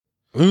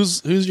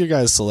Who's your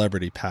guys'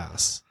 celebrity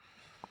pass?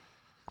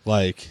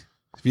 Like,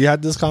 have you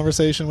had this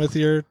conversation with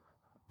your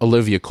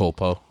Olivia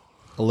Culpo?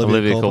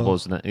 Olivia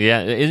Culpo's not,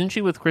 yeah, isn't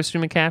she with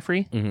Christian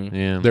McCaffrey? Mm-hmm.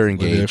 Yeah, they're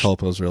engaged.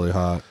 Olivia Culpo's really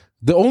hot.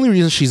 The only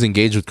reason she's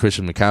engaged with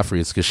Christian McCaffrey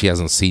is because she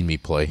hasn't seen me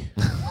play.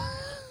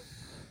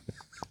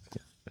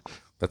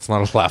 That's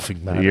not a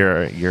laughing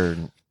matter. Your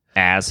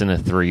ass in a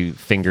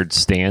 3-fingered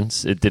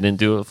stance. It didn't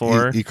do it for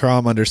her.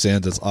 Ikram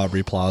understands it's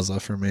Aubrey Plaza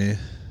for me.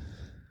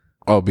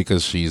 Oh,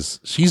 because she's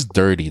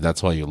dirty.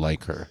 That's why you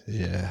like her.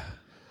 Yeah.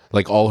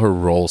 Like all her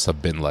roles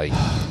have been like,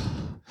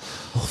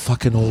 oh,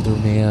 fucking older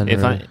man.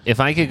 If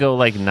I could go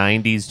like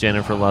 90s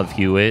Jennifer Love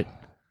Hewitt,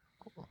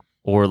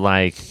 or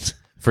like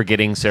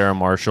Forgetting Sarah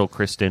Marshall,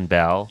 Kristen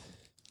Bell.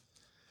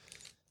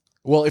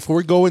 Well, if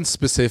we're going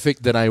specific,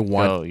 then I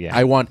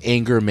want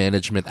anger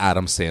management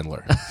Adam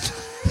Sandler.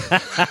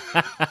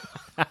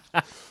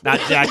 Not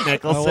Jack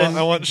Nicholson.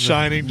 I want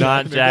shining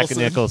Not Jack Jack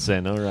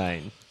Nicholson. All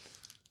right.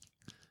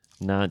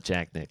 Not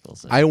Jack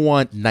Nicholson. I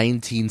want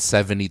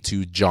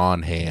 1972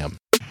 John Hamm.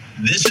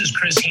 This is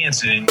Chris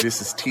Hansen.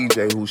 This is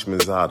TJ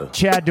Hushmanzada.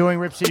 Chad doing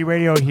Rip City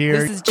Radio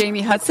here. This is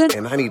Jamie Hudson.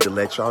 And I need to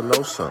let y'all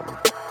know something.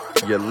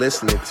 You're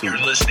listening to.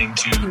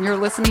 And you're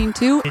listening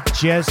to. It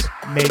just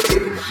makes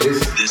sense.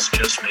 This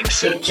just makes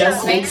sense. It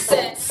just makes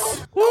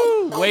sense.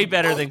 Woo! Way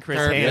better than Chris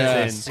Hansen.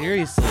 Yeah,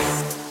 seriously.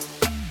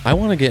 I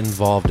want to get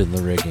involved in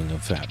the rigging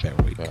of Fat Bear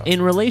Week.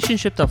 In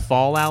relationship to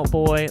Fallout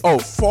Boy. Oh,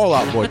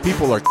 Fallout Boy.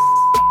 People are.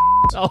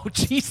 Oh,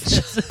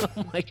 Jesus.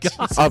 Oh, my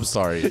God. I'm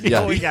sorry.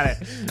 Yeah, we got it.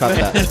 Cut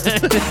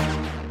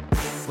that.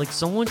 Like,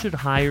 someone should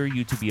hire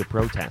you to be a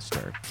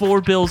protester.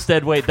 4 bills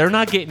dead weight. They're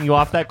not getting you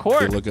off that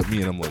court. They look at me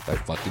and I'm like, I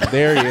fucking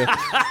dare you.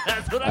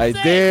 That's what I'm I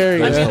saying. dare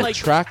you. I mean, like,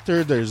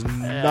 Tractor, there's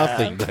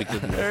nothing that can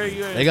do.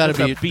 They got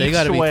to be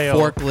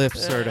forklift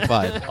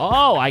certified.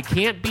 Oh, I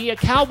can't be a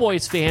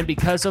Cowboys fan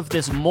because of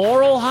this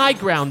moral high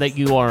ground that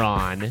you are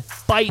on.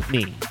 Bite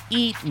me.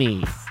 Eat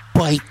me.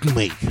 Bite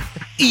me.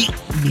 Eat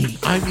me.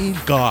 I mean,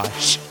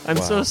 gosh. I'm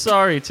so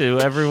sorry to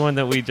everyone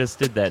that we just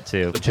did that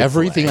to.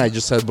 Everything I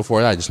just said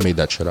before that, I just made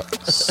that shit up.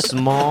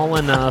 Small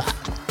enough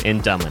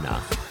and dumb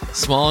enough.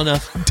 Small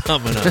enough,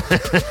 dumb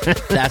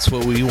enough. That's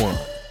what we want.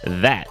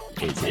 That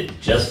is It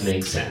Just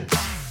Makes Sense.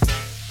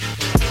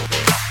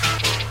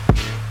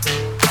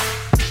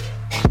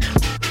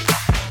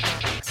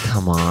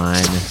 Come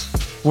on.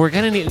 We're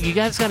gonna need. You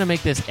guys gotta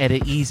make this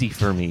edit easy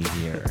for me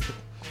here.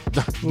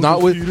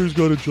 Not with Peter's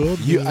got a job.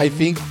 I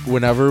think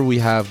whenever we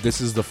have,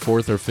 this is the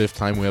 4th or 5th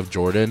time we have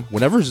Jordan.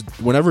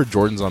 Whenever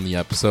Jordan's on the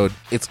episode,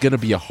 it's gonna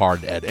be a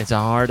hard edit. It's a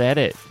hard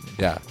edit.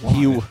 Yeah,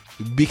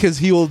 because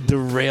he will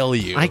derail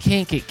you. I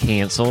can't get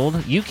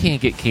canceled. You can't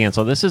get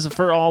canceled. This is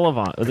for all of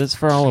our. This is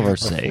for all of our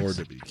sakes. Afford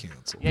to be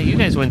canceled. Yeah, you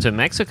guys went to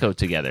Mexico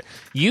together.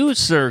 You,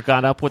 sir,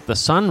 got up with the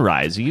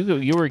sunrise.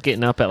 You were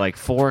getting up at like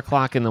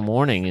 4:00 in the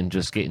morning and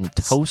just getting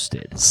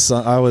toasted.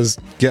 I was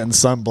getting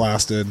sun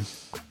blasted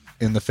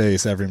in the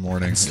face every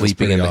morning,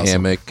 sleeping in the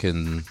hammock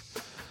and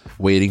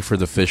waiting for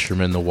the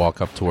fishermen to walk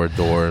up to our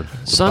door.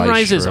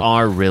 Sunrises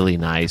are really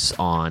nice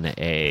on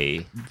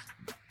a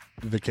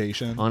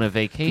vacation.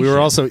 We were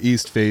also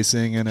east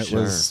facing, and it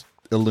was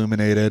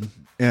illuminated.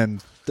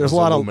 And there's a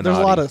lot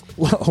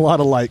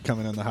of light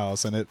coming in the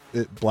house, and it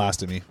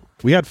blasted me.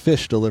 We had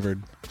fish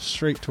delivered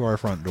straight to our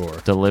front door.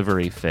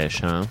 Delivery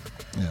fish, huh?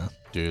 Yeah,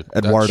 dude.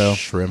 Eduardo that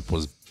shrimp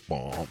was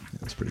bomb.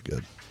 It was pretty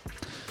good.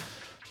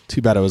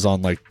 Too bad it was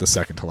on like the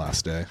second to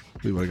last day.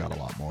 We would have got a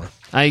lot more.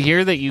 I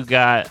hear that you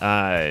got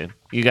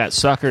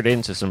suckered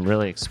into some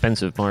really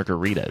expensive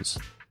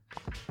margaritas.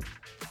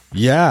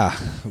 Yeah,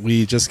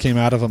 we just came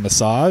out of a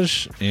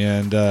massage,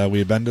 and we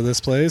had been to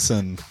this place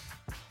and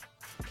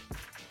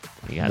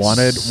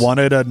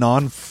wanted a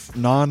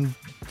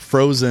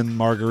non-frozen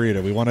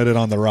margarita. We wanted it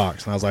on the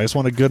rocks, and I was like, I just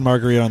want a good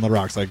margarita on the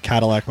rocks, like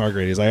Cadillac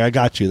margarita. He's like, I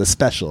got you, the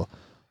special.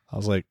 I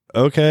was like,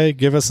 okay,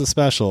 give us the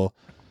special.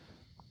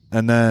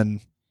 And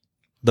then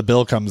the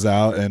bill comes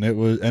out, and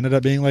it ended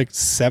up being like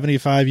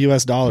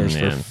 $75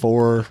 for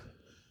 4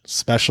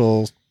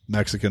 special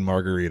Mexican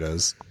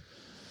margaritas.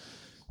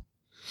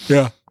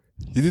 Yeah.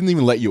 He didn't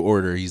even let you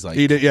order. He's like,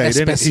 he did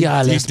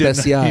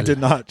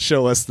not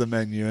show us the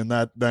menu. And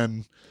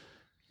then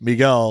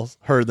Miguel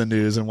heard the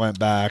news and went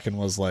back and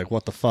was like,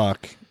 what the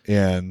fuck?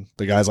 And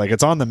the guy's like,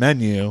 it's on the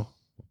menu.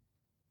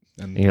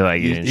 And you're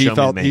like,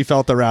 he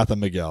felt the wrath of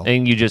Miguel.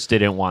 And you just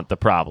didn't want the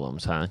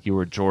problems, huh? You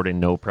were Jordan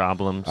no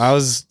problems. I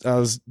was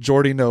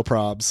Jordy no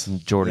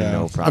probs. Jordan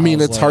no problems. I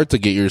mean, it's hard to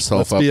get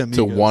yourself up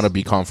to want to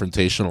be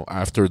confrontational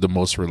after the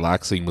most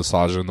relaxing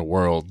massage in the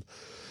world.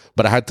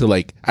 But I had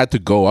to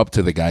go up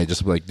to the guy,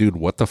 just be like, dude,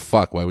 what the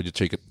fuck? Why would you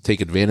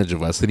take advantage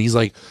of us? And he's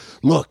like,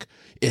 look,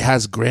 it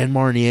has Grand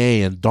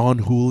Marnier and Don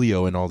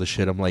Julio and all this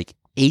shit. I'm like,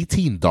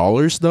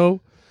 $18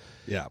 though?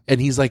 Yeah. And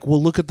he's like,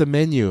 well, look at the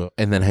menu.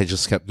 And then I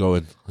just kept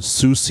going,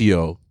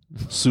 sucio,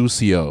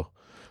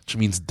 which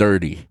means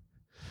dirty.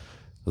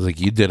 I was like,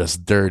 you did us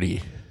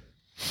dirty.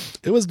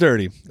 It was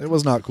dirty. It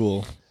was not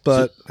cool.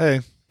 But hey,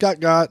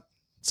 got.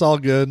 It's all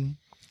good.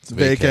 It's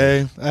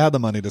vacay. I had the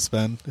money to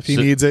spend. If he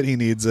needs it, he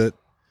needs it.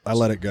 I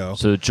let it go.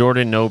 So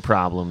Jordan No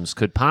Problems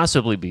could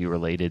possibly be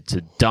related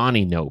to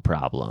Donnie No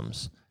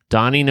Problems.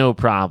 Donnie No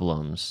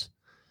Problems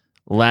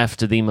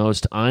left the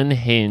most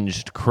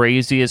unhinged,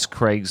 craziest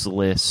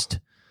Craigslist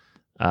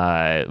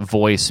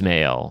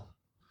voicemail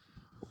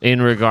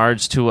in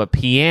regards to a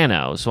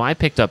piano. So I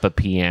picked up a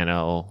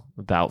piano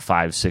about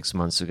 5-6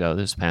 months ago,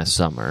 this past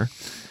summer,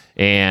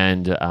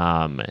 and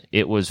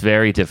it was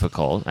very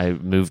difficult. I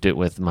moved it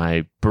with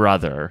my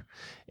brother,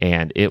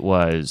 and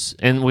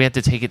we had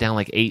to take it down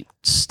like 8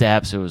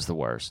 steps. It was the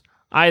worst.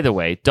 Either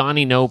way,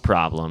 Donnie No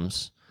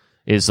Problems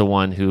is the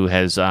one who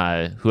has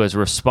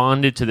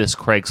responded to this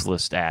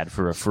Craigslist ad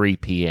for a free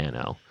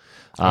piano.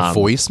 A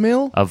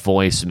voicemail? A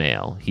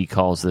voicemail. He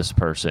calls this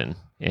person,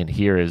 and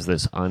here is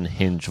this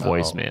unhinged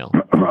voicemail.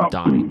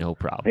 Donnie, no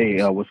problem.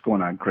 Hey, what's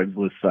going on,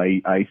 Craigslist?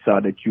 I saw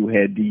that you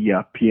had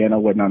the piano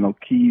with no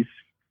keys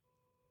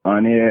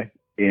on there,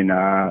 and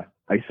I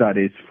saw that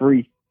it's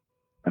free,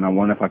 and I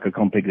wonder if I could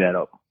come pick that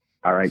up.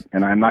 All right,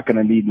 and I'm not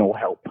gonna need no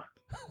help.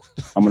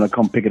 I'm gonna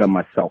come pick it up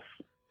myself.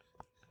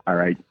 All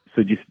right,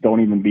 so just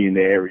don't even be in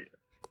the area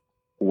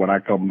when I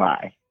come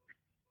by.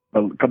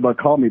 But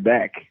call me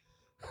back.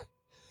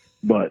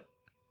 But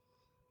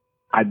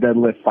I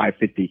deadlift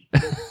 550.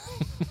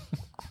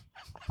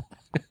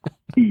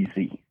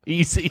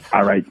 Easy.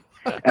 All right.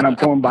 And I'm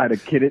coming by to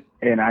kid it,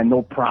 and I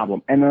no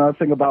problem. And another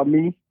thing about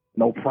me,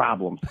 no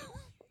problems.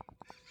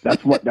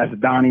 That's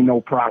Donnie, no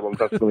problems.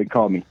 That's what they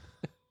call me.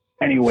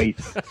 Anyways,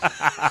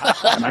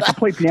 and I can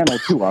play piano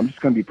too. I'm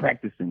just gonna be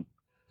practicing.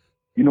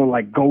 You know,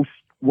 like ghost.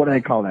 What do they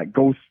call that?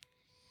 Ghost.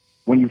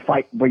 When you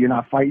fight, but you're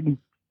not fighting.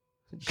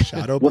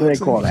 Shadow. What do they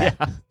call that?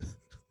 Yeah.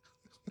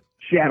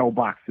 Shadow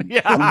boxing.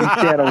 Yeah. I'm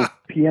shadow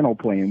piano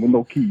playing with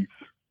no keys.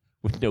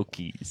 With no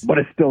keys. But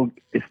it's still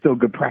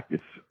good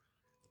practice.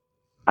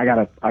 I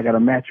got a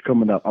match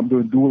coming up. I'm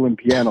doing dueling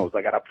pianos.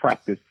 I gotta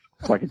practice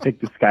so I can take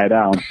this guy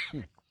down.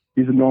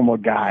 He's a normal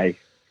guy.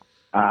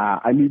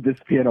 I need this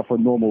piano for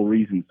normal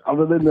reasons.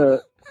 Other than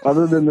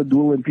the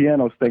dueling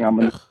pianos thing,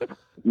 I'm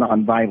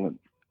non-violent.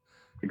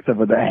 Except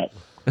for that.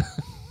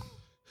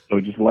 So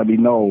just let me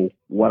know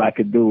what I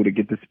could do to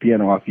get this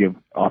piano off your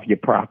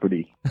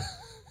property.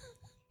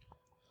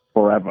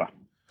 Forever.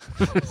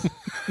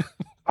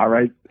 All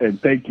right,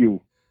 and thank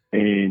you,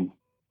 and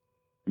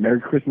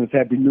Merry Christmas,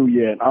 Happy New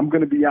Year. And I'm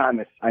gonna be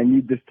honest, I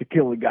need this to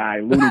kill a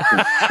guy, Looney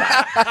Tunes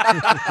style.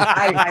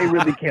 I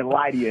really can't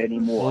lie to you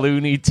anymore.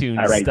 Looney Tunes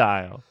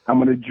style. I'm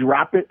gonna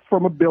drop it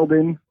from a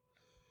building,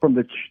 from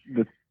the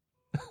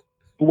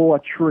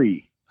floor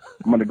tree.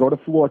 I'm gonna go to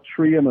floor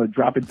tree. I'm gonna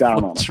drop it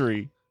down on him.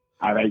 Tree.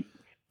 All right,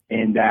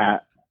 and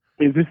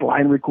is this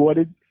line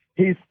recorded?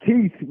 His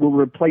teeth will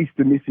replace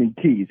the missing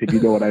keys, if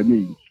you know what I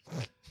mean.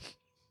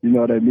 You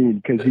know what I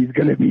mean? Because he's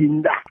going to be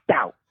knocked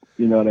out.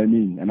 You know what I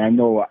mean? And I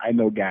know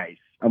guys.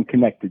 I'm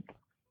connected.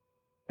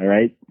 All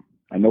right?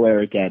 I know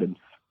Eric Adams.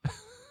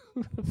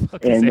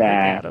 And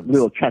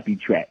little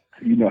Trappy Trap.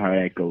 You know how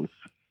that goes.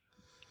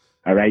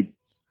 All right?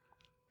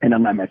 And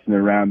I'm not messing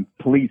around.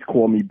 Please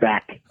call me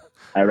back.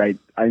 All right?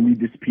 I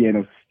need this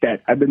piano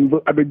stat. I've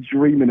been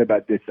dreaming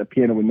about this, a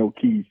piano with no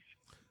keys.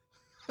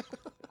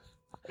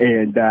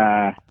 And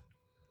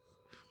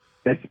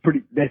that's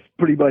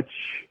pretty much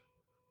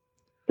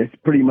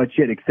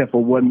it, except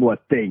for one more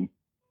thing.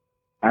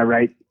 All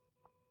right.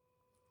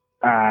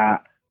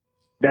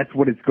 That's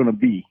what it's gonna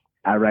be.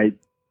 All right.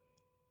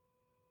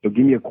 So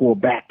give me a call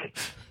back.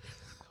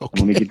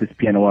 Okay. Let me get this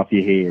piano off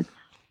your head.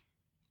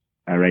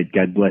 All right.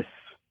 God bless.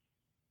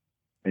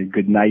 And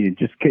good night. And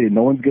just kidding.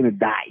 No one's gonna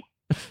die.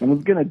 No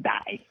one's gonna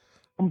die.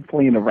 I'm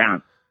playing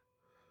around.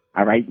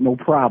 All right. No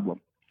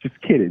problem.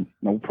 Just kidding.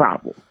 No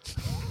problem.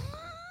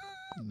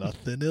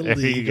 Nothing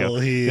illegal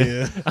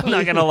here. I'm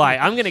not gonna lie.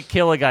 I'm gonna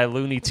kill a guy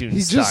Looney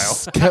Tunes style. He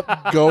just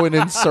kept going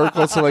in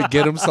circles to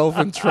get himself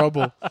in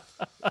trouble.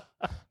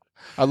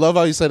 I love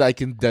how you said I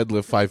can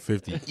deadlift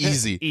 550.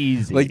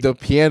 Easy. Like the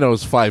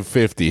piano's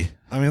 550.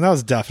 I mean, that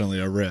was definitely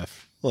a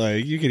riff.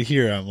 Like you could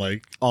hear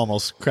him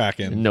almost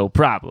cracking. No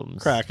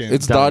problems. Cracking.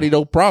 It's Donnie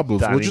No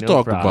Problems. What you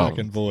talking about?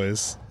 Cracking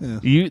voice.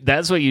 Yeah.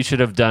 That's what you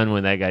should have done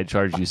when that guy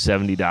charged you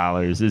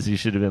 $70. Is you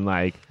should have been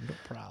like, no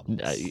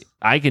problems.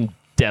 I can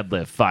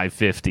deadlift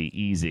 550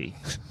 easy.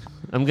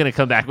 I'm gonna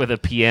come back with a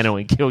piano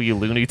and kill you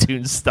Looney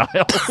Tunes style.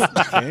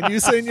 Can you,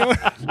 senor?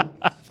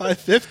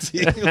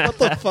 550? What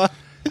the fuck?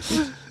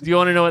 Do you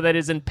want to know what that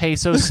is in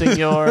pesos,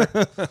 senor?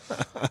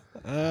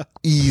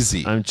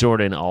 Easy. I'm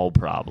Jordan All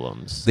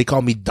Problems. They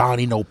call me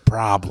Donnie No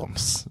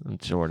Problems. I'm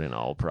Jordan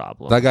All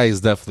Problems. That guy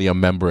is definitely a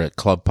member at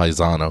Club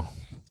Paisano.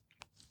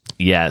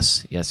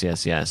 Yes. You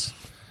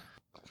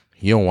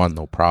don't want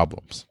no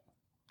problems.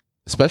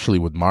 Especially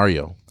with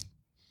Mario.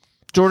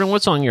 Jordan,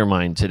 what's on your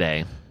mind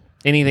today?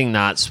 Anything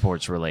not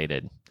sports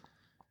related?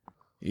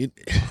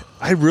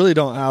 I really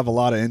don't have a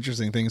lot of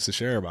interesting things to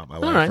share about my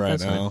life right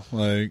now.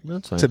 Fine.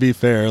 That's fine. To be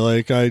fair,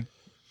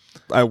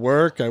 I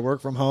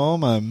work from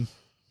home. I'm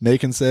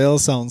making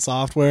sales, selling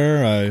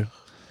software. I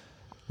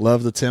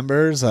love the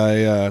Timbers.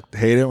 I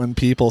hate it when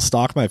people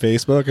stalk my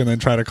Facebook and then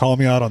try to call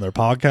me out on their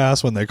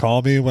podcast when they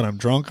call me when I'm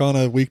drunk on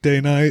a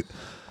weekday night.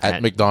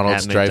 At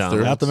McDonald's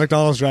drive-thru. At the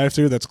McDonald's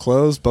drive-thru that's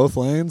closed, both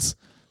lanes,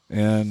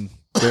 and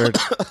they're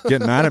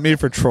getting mad at me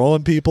for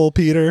trolling people,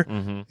 Peter.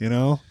 Mm-hmm. You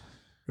know?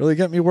 Really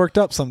get me worked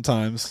up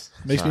sometimes.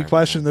 Makes me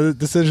question the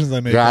decisions I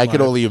make. Yeah, I in can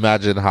life. only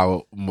imagine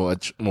how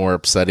much more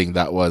upsetting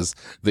that was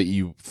that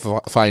you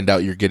find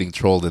out you're getting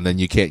trolled and then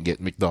you can't get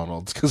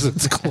McDonald's because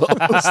it's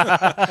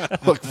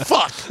closed. Look,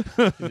 fuck.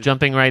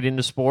 Jumping right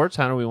into sports,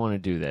 how do we want to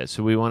do this?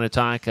 So we want to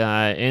talk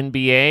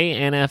NBA,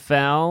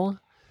 NFL.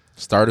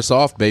 Start us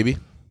off, baby.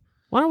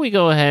 Why don't we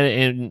go ahead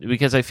and,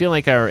 because I feel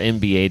like our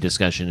NBA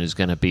discussion is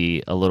going to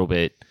be a little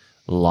bit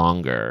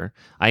longer.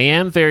 I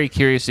am very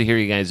curious to hear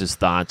you guys'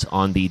 thoughts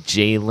on the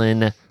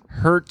Jalen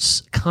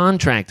Hurts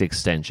contract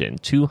extension.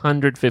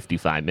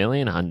 $255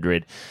 million,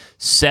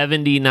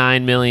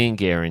 $179 million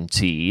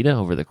guaranteed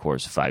over the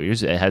course of 5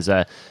 years. It has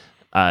a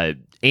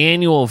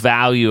annual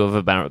value of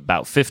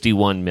about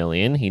 $51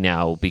 million. He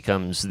now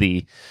becomes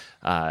the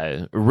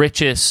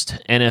richest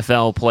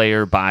NFL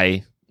player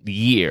by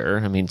year.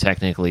 I mean,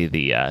 technically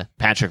the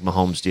Patrick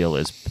Mahomes deal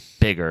is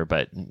bigger,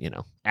 but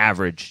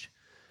average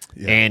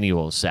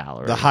annual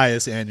salary. The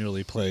highest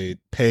annually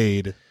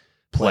paid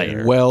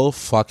player. Well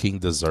fucking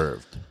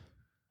deserved.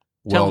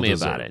 Tell me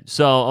about it.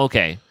 So,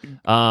 okay.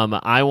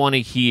 I want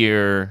to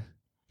hear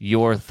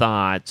your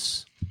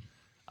thoughts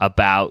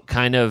about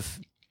kind of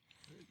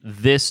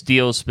this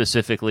deal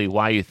specifically,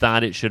 why you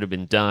thought it should have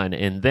been done,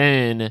 and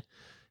then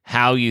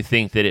how you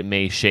think that it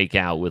may shake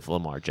out with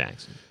Lamar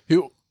Jackson.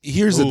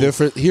 Here's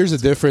a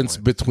difference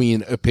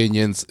between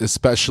opinions,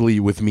 especially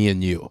with me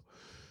and you.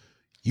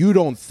 You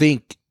don't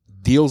think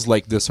deals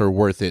like this are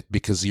worth it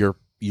because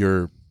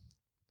you're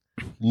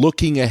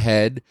looking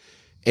ahead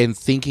and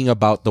thinking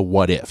about the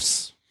what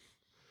ifs.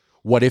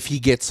 What if he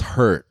gets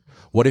hurt?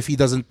 What if he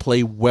doesn't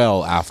play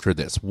well after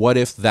this? What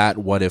if that?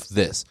 What if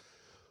this?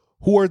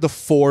 Who are the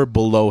four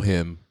below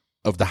him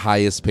of the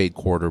highest paid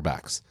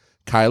quarterbacks?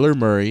 Kyler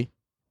Murray,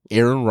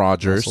 Aaron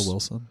Rodgers,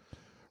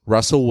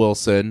 Russell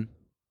Wilson,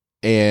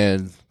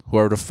 and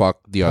whoever the fuck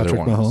the other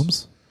one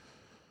Mahomes?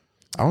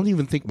 I don't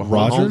even think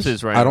Mahomes. Mahomes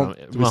is right.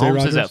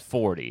 Mahomes is at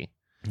 40.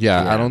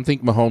 Yeah, I don't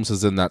think Mahomes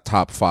is in that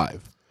top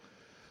 5.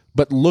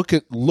 But look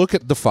at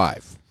the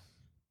 5.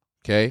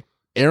 Okay?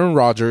 Aaron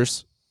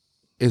Rodgers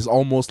is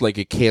almost like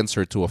a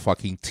cancer to a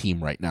fucking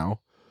team right now.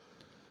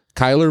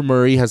 Kyler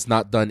Murray has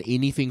not done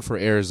anything for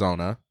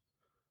Arizona.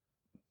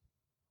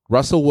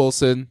 Russell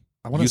Wilson,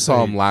 you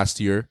saw him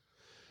last year.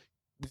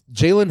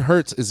 Jalen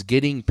Hurts is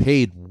getting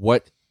paid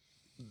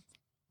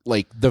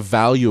the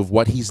value of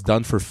what he's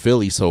done for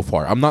Philly so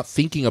far. I'm not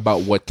thinking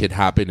about what could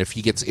happen if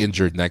he gets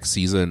injured next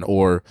season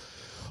or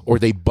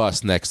they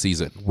bust next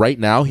season. Right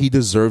now, he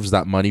deserves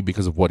that money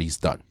because of what he's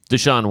done.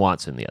 Deshaun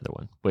Watson, the other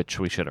one, which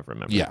we should have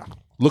remembered. Yeah.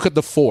 Look at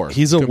the 4.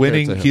 He's a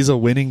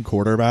winning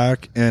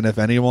quarterback, and if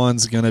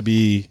anyone's going to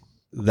be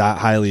that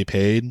highly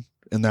paid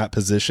in that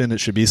position, it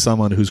should be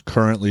someone who's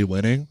currently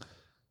winning.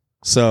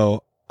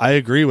 So I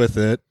agree with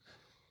it.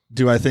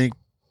 Do I think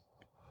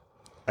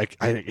I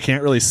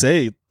can't really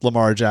say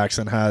Lamar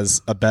Jackson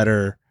has a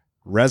better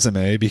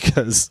resume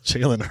because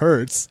Jalen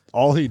Hurts,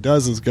 all he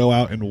does is go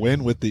out and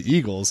win with the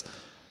Eagles.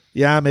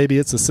 Yeah, maybe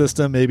it's a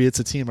system, maybe it's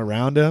a team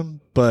around him,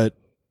 but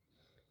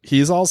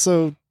he's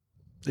also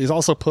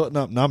putting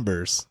up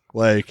numbers.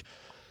 Like,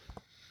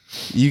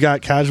 you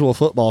got casual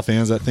football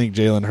fans that think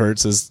Jalen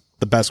Hurts is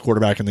the best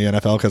quarterback in the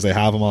NFL because they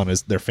have him on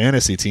their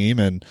fantasy team,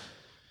 and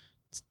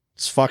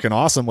it's fucking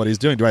awesome what he's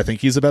doing. Do I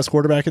think he's the best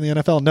quarterback in the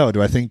NFL? No.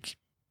 Do I think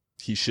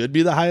he should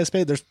be the highest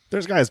paid?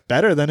 There's guys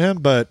better than him,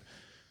 but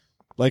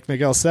like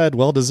Miguel said,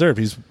 well deserved.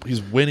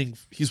 He's winning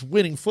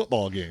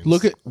football games.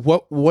 Look at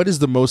what is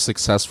the most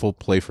successful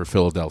play for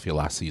Philadelphia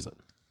last season?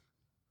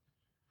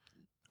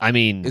 I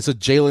mean, it's a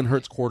Jalen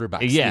Hurts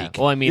quarterback sneak.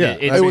 Well, I mean,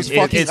 it was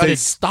fucking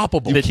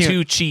unstoppable. The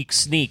two-cheek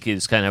sneak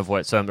is kind of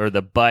what or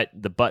the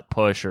butt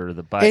push or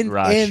the butt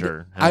rush.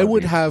 And I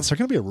would have. Is there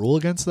going to be a rule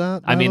against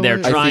that? I mean,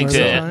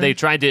 they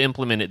tried to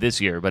implement it this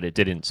year, but it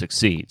didn't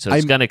succeed. So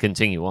it's going to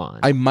continue on.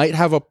 I might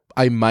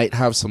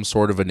have some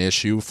sort of an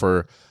issue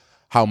for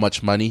how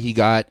much money he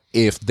got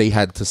if they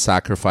had to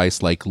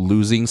sacrifice like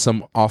losing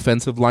some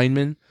offensive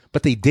linemen,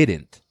 but they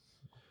didn't.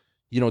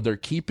 They're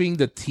keeping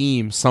the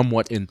team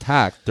somewhat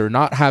intact. They're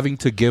not having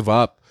to give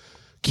up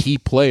key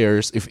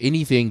players. If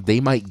anything, they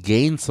might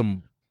gain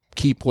some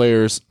key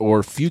players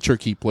or future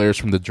key players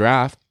from the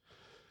draft.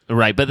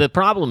 Right, but the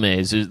problem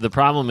is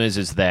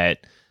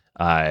that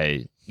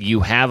you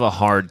have a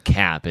hard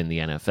cap in the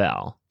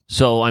NFL.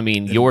 So, I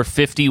mean, your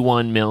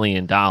 $51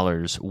 million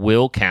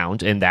will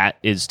count, and that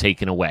is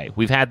taken away.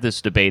 We've had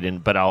this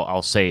debate, but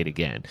I'll say it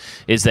again,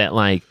 is that,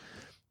 like,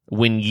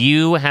 when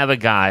you have a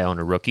guy on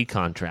a rookie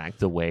contract,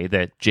 the way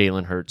that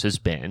Jalen Hurts has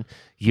been,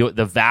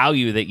 the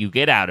value that you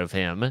get out of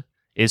him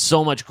is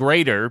so much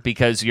greater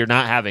because you're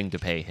not having to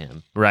pay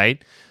him,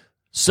 right?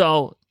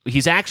 So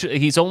he's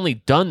only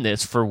done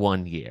this for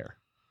 1 year.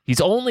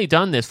 He's only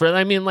done this for,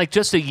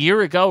 just a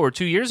year ago or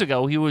 2 years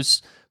ago, he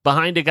was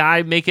behind a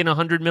guy making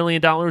 $100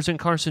 million in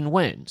Carson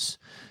Wentz.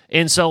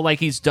 And so, like,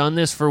 he's done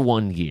this for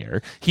 1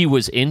 year. He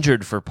was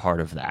injured for part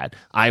of that.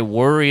 I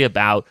worry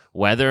about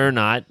whether or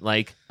not,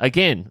 like,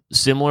 again,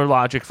 similar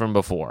logic from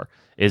before,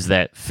 is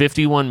that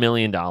 $51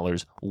 million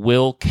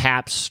will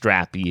cap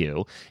strap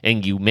you,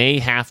 and you may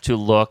have to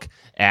look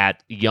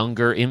at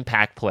younger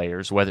impact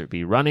players, whether it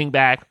be running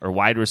back or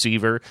wide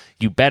receiver.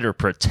 You better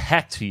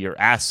protect your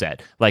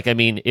asset. Like, I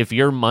mean, if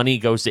your money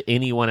goes to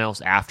anyone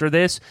else after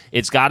this,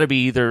 it's got to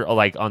be either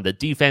like on the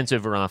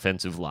defensive or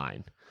offensive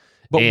line.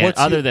 But and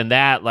other than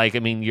that, like, I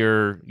mean,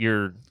 you're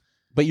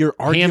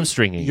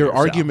hamstringing your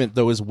yourself. argument,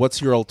 though, is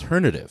what's your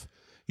alternative?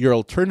 Your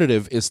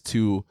alternative is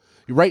to...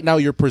 Right now,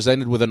 you're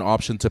presented with an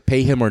option to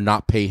pay him or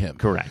not pay him.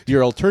 Correct.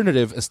 Your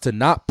alternative is to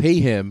not pay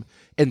him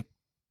and,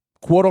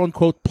 quote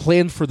unquote,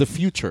 plan for the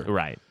future.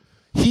 Right.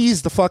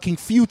 He's the fucking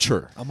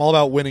future. I'm all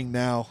about winning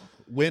now.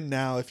 Win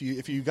now. If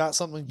you got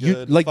something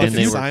good,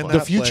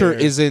 the future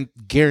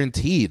isn't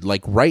guaranteed.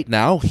 Like right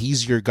now,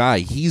 he's your guy.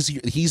 He's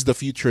the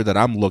future that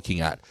I'm looking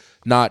at.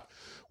 Not,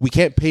 we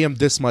can't pay him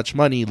this much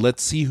money.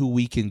 Let's see who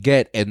we can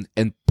get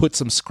and put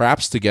some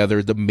scraps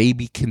together that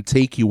maybe can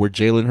take you where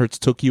Jalen Hurts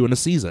took you in a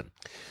season.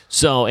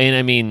 So, and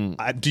I mean...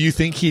 do you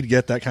think he'd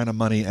get that kind of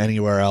money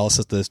anywhere else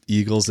if the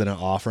Eagles didn't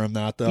offer him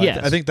that, though? Yes,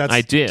 I think that's... I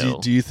do.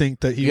 Do you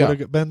think that he would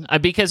have been...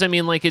 Because, I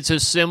mean, like, it's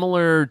a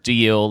similar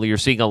deal. You're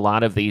seeing a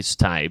lot of these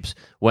types,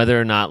 whether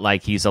or not,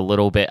 like, he's a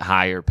little bit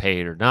higher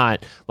paid or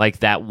not. Like,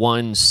 that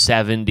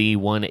 170,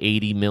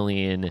 180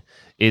 million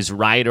is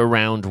right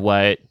around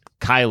what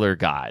Kyler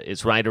got.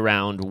 It's right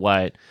around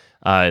what...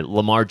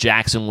 Lamar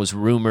Jackson was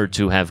rumored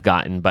to have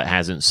gotten but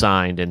hasn't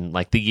signed, and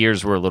like the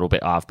years were a little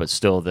bit off, but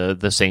still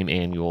the same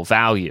annual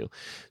value.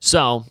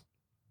 So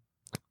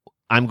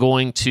I'm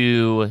going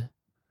to,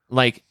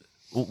 like,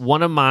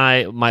 one of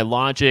my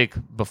logic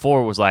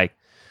before was like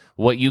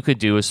what you could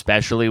do,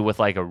 especially with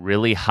like a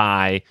really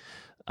high,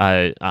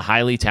 a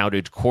highly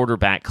touted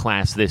quarterback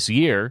class this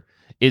year,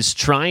 is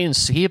try and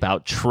see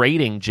about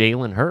trading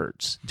Jalen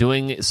Hurts,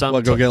 doing some.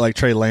 Go get like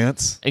Trey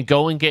Lance and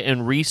go and get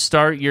and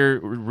restart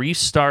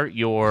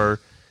your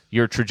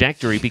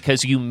trajectory,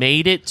 because you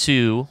made it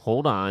to.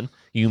 Hold on,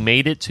 you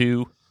made it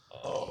to.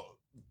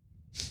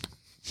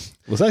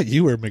 Was that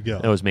you or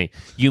Miguel? That was me.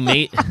 You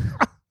made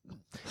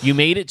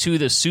it to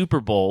the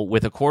Super Bowl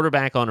with a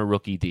quarterback on a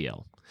rookie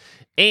deal.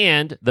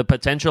 And the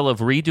potential of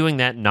redoing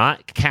that,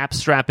 not cap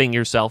strapping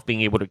yourself,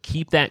 being able to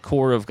keep that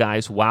core of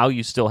guys while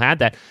you still had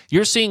that.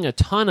 You're seeing a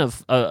ton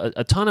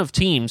of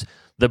teams.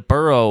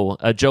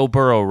 Joe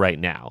Burrow right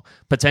now.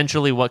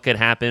 Potentially what could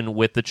happen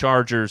with the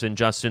Chargers and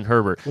Justin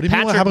Herbert. What do you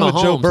mean what happened with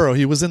Joe Burrow?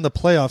 He was in the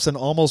playoffs and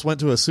almost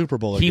went to a Super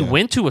Bowl again. He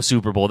went to a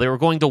Super Bowl. They were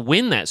going to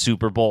win that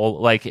Super Bowl,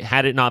 like,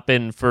 had it not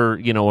been for,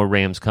 a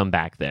Rams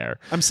comeback there.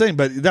 I'm saying,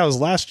 but that was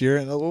last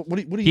year. What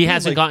do you He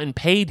hasn't gotten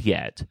paid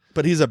yet.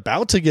 But he's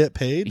about to get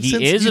paid.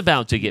 He is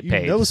about to get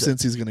paid.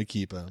 Since he's going to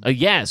keep him.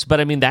 Yes, but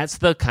I mean, that's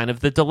the kind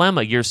of the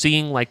dilemma. You're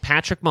seeing, like,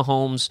 Patrick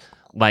Mahomes,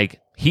 like,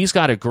 he's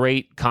got a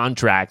great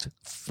contract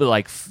for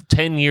like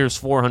 10 years,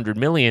 $400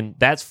 million.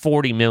 That's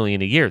 $40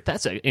 million a year.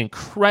 That's an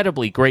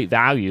incredibly great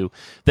value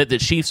that the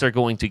Chiefs are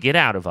going to get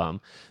out of him,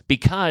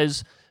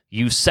 because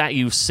you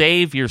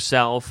save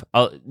yourself,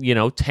 $10,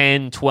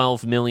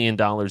 $12 million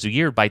a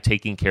year by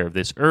taking care of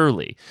this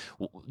early.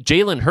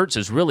 Jalen Hurts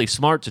is really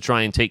smart to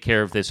try and take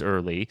care of this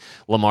early.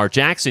 Lamar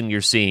Jackson,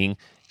 you're seeing,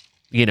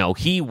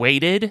 he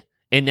waited.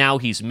 And now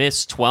he's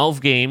missed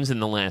 12 games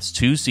in the last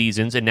 2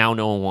 seasons, and now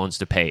no one wants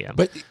to pay him.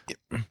 But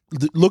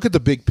look at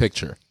the big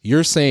picture.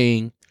 You're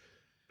saying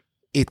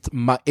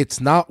it's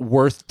not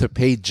worth to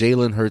pay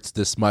Jalen Hurts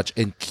this much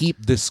and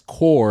keep this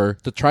core,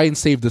 to try and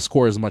save this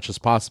core as much as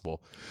possible.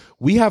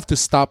 We have to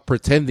stop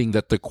pretending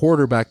that the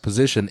quarterback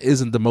position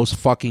isn't the most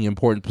fucking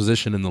important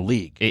position in the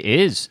league. It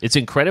is. It's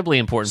incredibly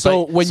important.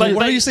 So why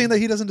are you saying that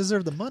he doesn't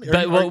deserve the money?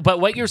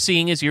 But what you're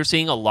seeing is you're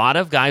seeing a lot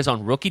of guys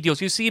on rookie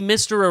deals. You see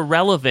Mr.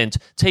 Irrelevant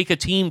take a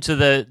team to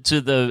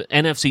the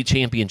NFC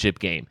Championship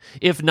game.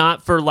 If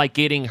not for like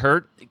getting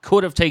hurt,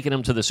 could have taken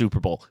him to the Super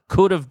Bowl.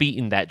 Could have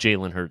beaten that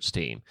Jalen Hurts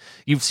team.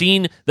 You've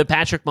seen the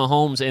Patrick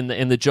Mahomes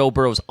and the Joe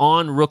Burrows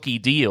on rookie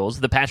deals.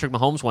 The Patrick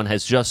Mahomes one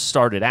has just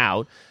started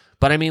out.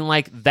 But I mean,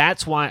 like,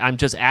 that's why I'm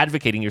just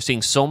advocating. You're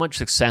seeing so much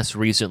success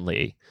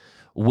recently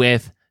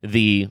with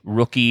the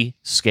rookie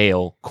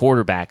scale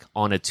quarterback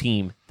on a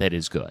team that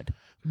is good.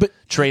 But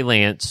Trey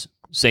Lance,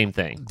 same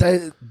thing. He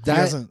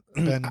hasn't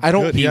been I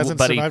don't. good. He hasn't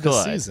but he survived could.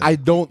 the season. I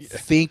don't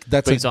think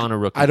that's But he's on a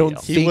rookie I don't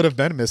deal. think He would have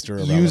been Mr.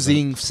 Irrelevant.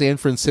 using San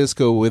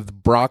Francisco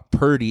with Brock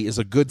Purdy is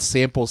a good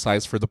sample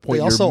size for the point They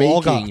you're also making.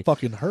 all got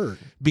fucking hurt.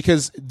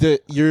 Because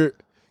you're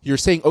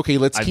saying, okay,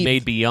 I've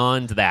made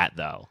beyond that,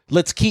 though.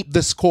 let's keep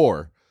this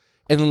core,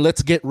 and then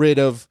let's get rid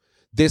of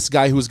this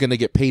guy who's going to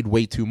get paid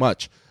way too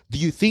much. Do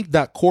you think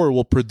that core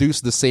will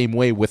produce the same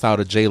way without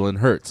a Jalen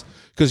Hurts?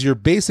 Because you're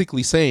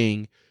basically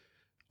saying,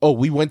 oh,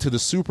 we went to the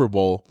Super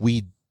Bowl,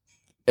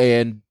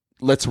 and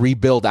let's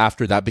rebuild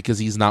after that because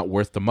he's not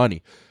worth the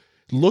money.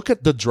 Look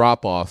at the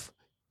drop-off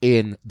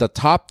in the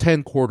top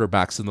 10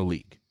 quarterbacks in the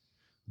league.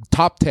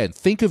 Top 10.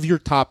 Think of your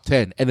top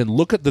 10, and then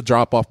look at the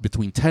drop-off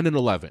between 10 and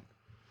 11.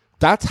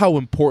 That's how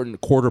important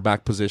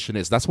quarterback position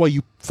is. That's why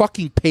you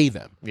fucking pay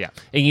them. Yeah.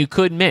 And you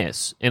could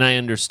miss, and I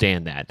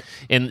understand that.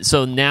 And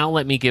so now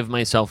let me give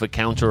myself a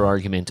counter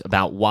argument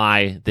about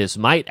why this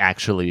might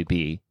actually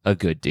be a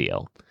good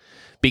deal.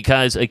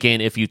 Because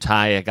again, if you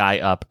tie a guy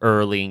up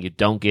early and you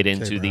don't get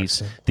into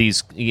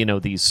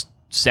these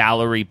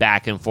salary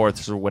back and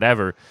forths or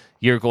whatever,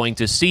 you're going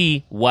to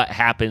see what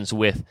happens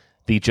with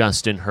the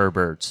Justin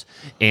Herberts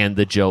and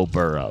the Joe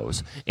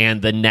Burrows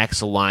and the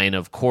next line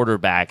of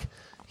quarterback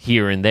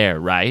here and there,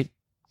 right?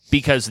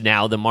 Because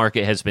now the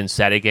market has been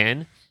set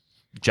again.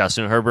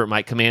 Justin Herbert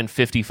might command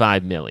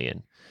 $55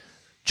 million.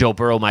 Joe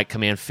Burrow might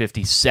command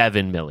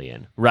 $57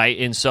 million, right?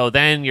 And so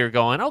then you're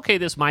going, okay,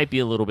 this might be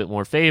a little bit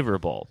more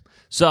favorable.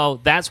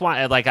 So that's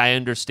why, I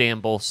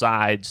understand both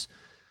sides,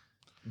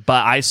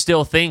 but I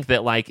still think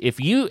that, if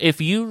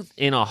you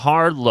in a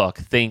hard look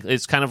think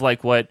it's kind of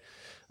like what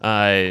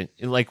a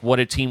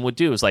team would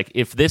do is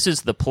if this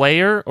is the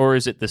player or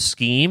is it the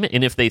scheme,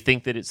 and if they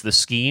think that it's the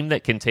scheme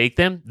that can take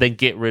them, then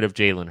get rid of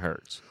Jalen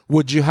Hurts.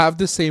 Would you have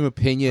the same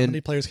opinion? How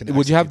many players can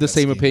Would you have the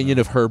execute same that scheme, opinion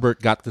though? if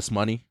Herbert got this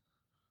money?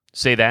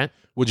 Say that.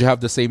 Would you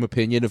have the same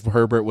opinion if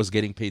Herbert was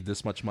getting paid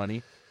this much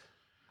money?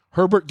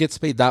 Herbert gets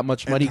paid that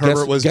much money. And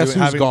Herbert was guess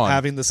who's gone?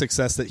 having the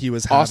success that he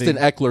was having. Austin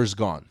Eckler's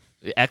gone.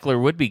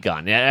 Eckler would be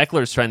gone. Yeah,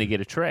 Eckler's trying to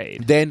get a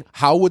trade. Then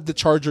how would the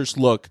Chargers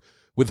look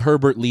with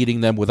Herbert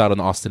leading them without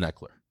an Austin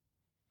Eckler?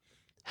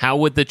 How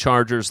would the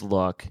Chargers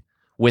look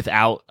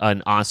without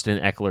an Austin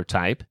Eckler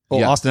type?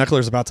 Well, Yeah. Austin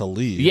Eckler's about to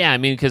leave. Yeah, I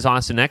mean, because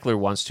Austin Eckler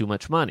wants too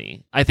much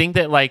money. I think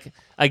that,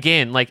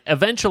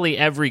 eventually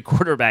every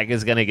quarterback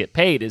is going to get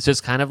paid. It's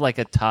just kind of like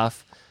a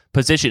tough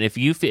position. If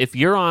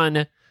you're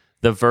on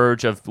the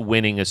verge of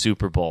winning a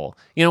Super Bowl,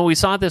 we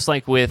saw this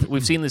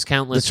we've seen this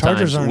countless The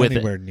Chargers times aren't with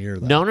anywhere near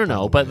that.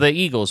 No, but the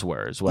Eagles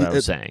were, is what I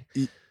was saying.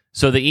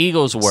 So the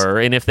Eagles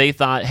were, and if they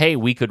thought, hey,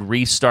 we could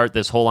restart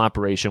this whole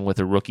operation with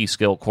a rookie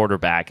skill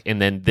quarterback,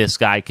 and then this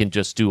guy can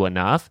just do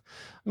enough.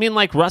 I mean,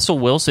 Russell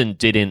Wilson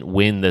didn't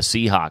win the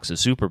Seahawks a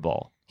Super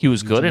Bowl. He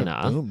was good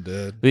enough. Boom,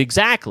 dude.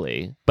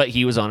 Exactly. But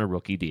he was on a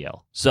rookie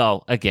deal.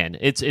 So again,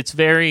 it's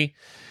very.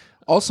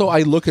 Also,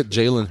 I look at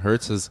Jalen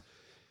Hurts as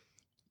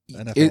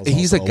NFL is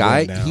he's a also guy.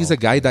 win now. He's a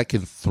guy that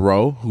can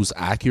throw, who's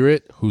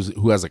accurate,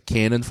 who has a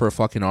cannon for a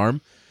fucking arm,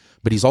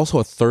 but he's also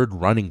a third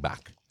running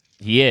back.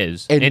 He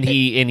is, And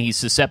he's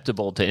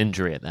susceptible to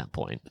injury at that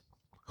point.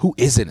 Who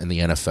isn't in the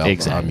NFL?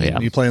 Exactly, yeah.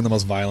 You play in the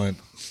most violent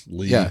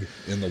league Yeah.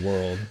 in the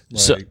world.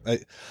 So-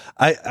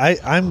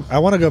 I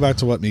want to go back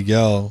to what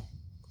Miguel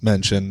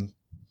mentioned.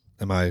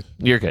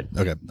 You're good.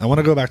 Okay? I want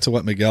to go back to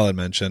what Miguel had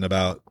mentioned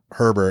about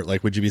Herbert.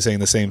 Would you be saying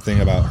the same thing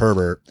about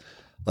Herbert?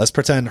 Let's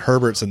pretend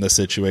Herbert's in the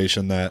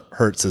situation that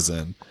Hurts is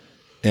in,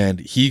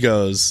 and he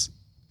goes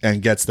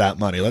and gets that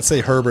money. Let's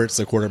say Herbert's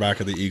the quarterback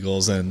of the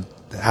Eagles and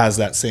has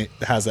that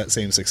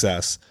same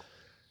success.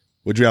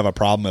 Would you have a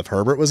problem if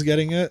Herbert was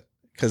getting it?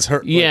 Because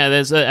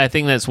I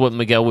think that's what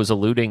Miguel was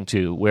alluding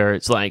to, where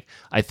it's I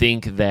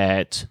think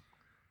that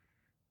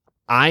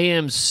I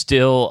am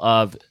still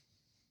of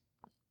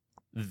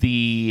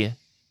the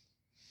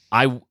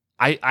I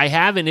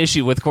have an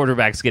issue with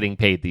quarterbacks getting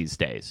paid these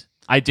days.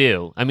 I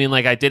do. I mean,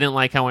 I didn't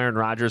like how Aaron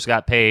Rodgers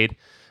got paid.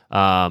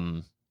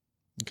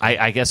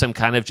 I guess I'm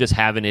kind of just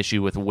have an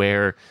issue with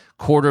where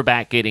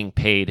quarterback getting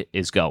paid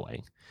is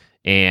going.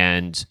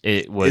 And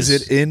it was.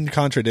 Is it in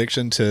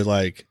contradiction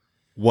to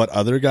what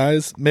other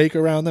guys make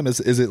around them? Is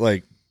it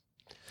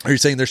are you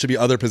saying there should be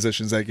other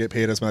positions that get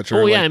paid as much?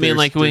 Oh yeah, I mean,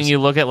 when you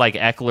look at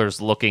Eckler's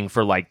looking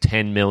for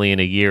 $10 million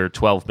a year,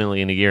 $12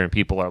 million a year, and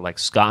people are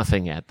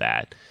scoffing at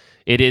that.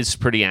 It is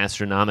pretty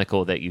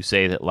astronomical that you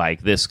say that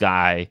this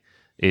guy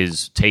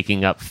is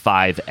taking up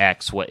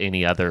 5x what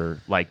any other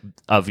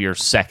of your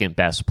second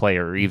best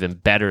player, or even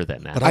better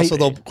than that. But also,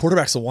 the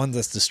quarterback's the one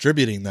that's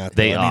distributing that.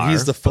 They are.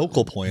 He's the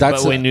focal point.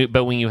 But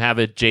when you have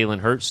a Jalen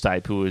Hurts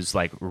type who is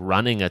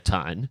running a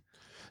ton,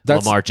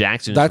 Lamar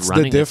Jackson is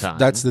running a ton.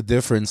 That's the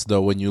difference,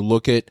 though, when you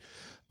look at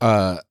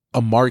a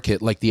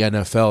market like the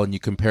NFL and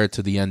you compare it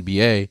to the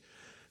NBA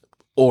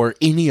or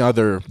any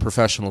other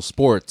professional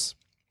sports.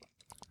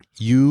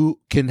 You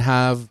can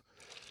have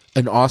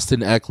an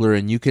Austin Eckler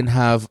and you can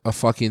have a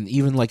fucking,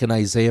 even an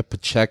Isaiah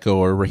Pacheco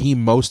or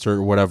Raheem Mostert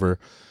or whatever.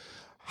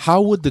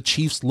 How would the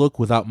Chiefs look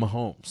without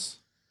Mahomes?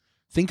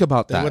 Think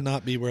about that. They would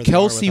not be where they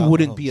Kelsey are without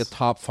wouldn't Mahomes. be a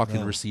top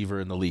fucking receiver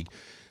in the league.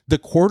 The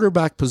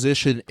quarterback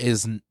position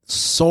is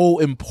so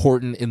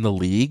important in the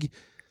league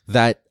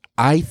that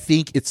I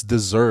think it's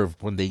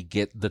deserved when they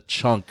get the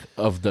chunk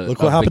of the.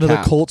 Look what happened to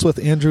the Colts with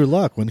Andrew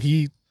Luck when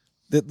the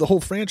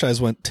whole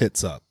franchise went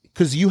tits up.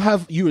 Because you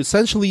have the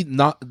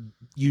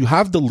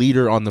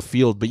leader on the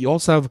field, but you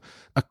also have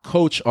a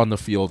coach on the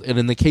field. And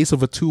in the case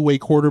of a two-way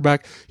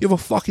quarterback, you have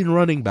a fucking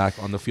running back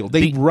on the field.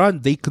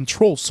 They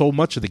control so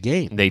much of the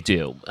game. They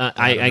do.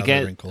 I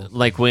get wrinkle.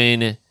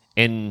 when,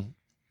 and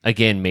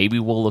again, maybe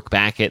we'll look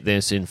back at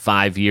this in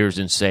 5 years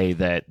and say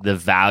that the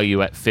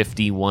value at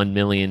 $51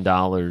 million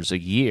a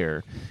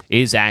year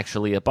is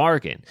actually a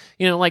bargain.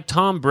 You know, like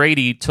Tom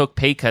Brady took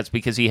pay cuts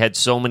because he had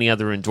so many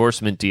other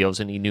endorsement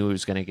deals and he knew he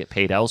was going to get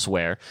paid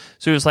elsewhere.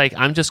 So he was like,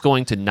 I'm just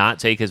going to not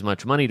take as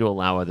much money to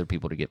allow other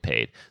people to get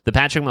paid. The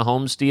Patrick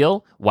Mahomes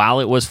deal, while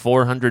it was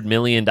 $400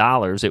 million,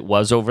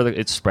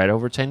 it's spread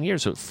over 10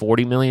 years, so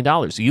 $40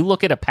 million. So you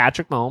look at a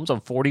Patrick Mahomes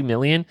on $40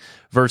 million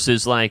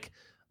versus like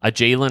a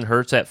Jalen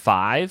Hurts at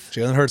 $5.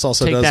 Jalen Hurts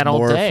also Take does that all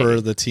more day.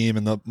 for the team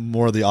and the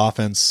more the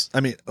offense. I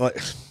mean,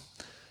 like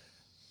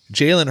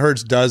Jalen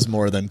Hurts does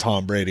more than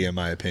Tom Brady, in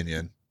my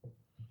opinion.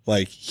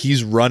 Like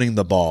he's running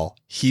the ball.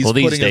 He's Well,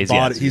 these putting his days,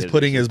 body. yes, He's it is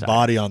putting his time.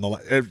 body on the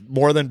line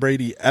more than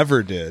Brady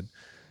ever did.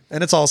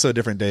 And it's also a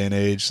different day and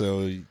age,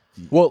 so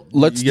Well,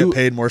 let's you do get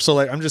paid more. So,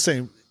 like, I'm just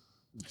saying,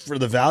 for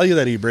the value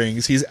that he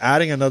brings, he's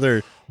adding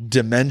another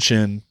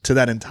dimension to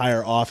that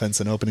entire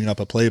offense and opening up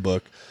a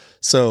playbook.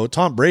 So,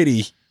 Tom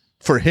Brady,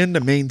 for him to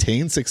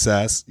maintain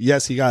success,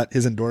 yes, he got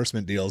his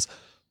endorsement deals,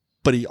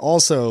 but he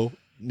also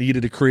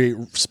needed to create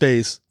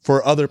space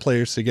for other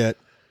players to get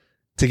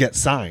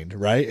signed,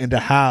 right? And to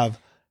have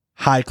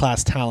high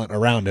class talent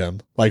around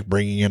him, like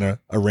bringing in a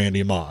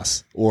Randy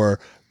Moss or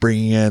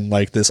bringing in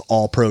like this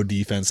all pro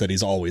defense that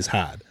he's always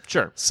had.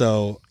 Sure.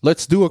 So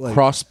let's do a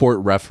cross sport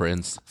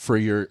reference for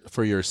your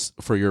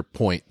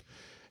point,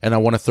 and I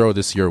want to throw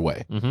this your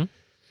way. Mm-hmm.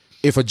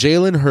 If a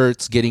Jalen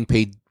Hurts getting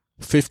paid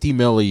 $50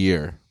 million a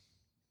year,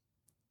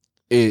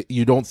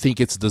 you don't think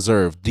it's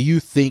deserved? Do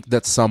you think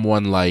that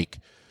someone like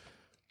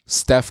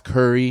Steph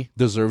Curry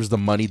deserves the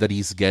money that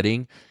he's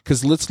getting?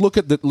 Because let's look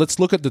at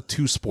the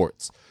two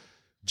sports.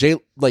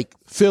 Like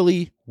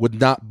Philly would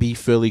not be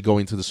Philly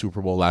going to the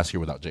Super Bowl last year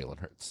without Jalen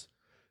Hurts,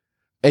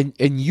 and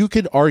you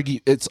could argue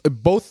it's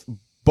both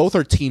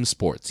are team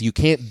sports. You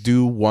can't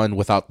do one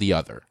without the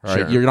other. All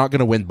right, Sure. You're not going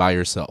to win by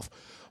yourself,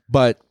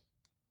 but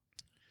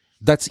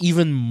that's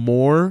even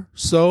more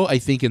so, I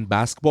think, in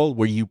basketball,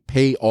 where you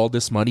pay all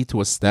this money to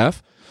a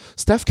Steph.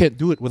 Steph can't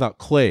do it without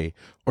Clay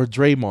or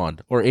Draymond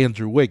or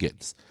Andrew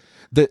Wiggins.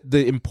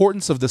 The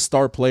importance of the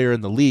star player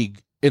in the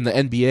league, in the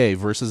NBA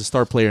versus a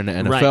star player in the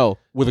NFL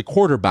with a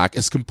quarterback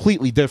is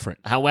completely different.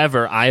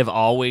 However, I have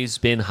always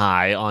been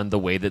high on the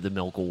way that the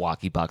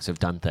Milwaukee Bucks have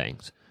done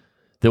things.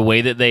 The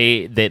way that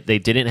they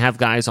didn't have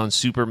guys on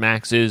super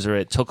maxes, or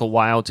it took a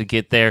while to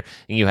get there,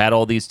 and you had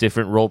all these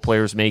different role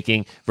players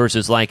making,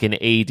 versus like an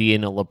AD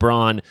and a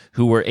LeBron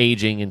who were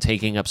aging and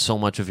taking up so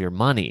much of your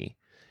money.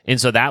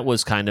 And so that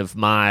was kind of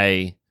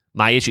my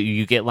issue.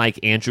 You get like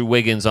Andrew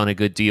Wiggins on a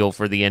good deal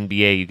for the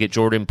NBA. You get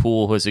Jordan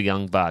Poole, who is a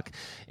young buck.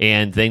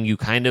 And then you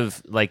kind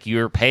of like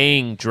you're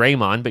paying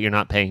Draymond, but you're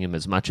not paying him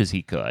as much as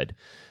he could.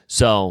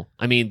 So,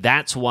 I mean,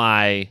 that's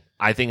why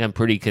I think I'm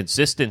pretty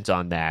consistent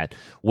on that,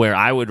 where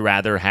I would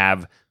rather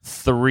have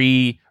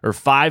 3 or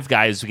 5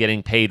 guys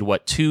getting paid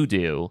what 2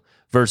 do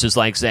versus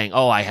like saying,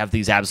 oh, I have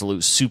these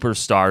absolute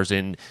superstars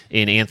in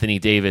Anthony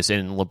Davis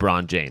and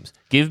LeBron James.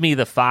 Give me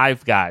the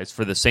 5 guys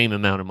for the same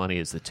amount of money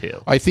as the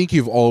 2. I think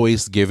you've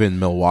always given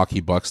Milwaukee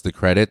Bucks the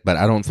credit, but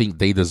I don't think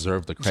they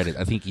deserve the credit.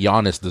 I think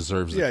Giannis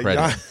deserves the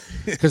credit.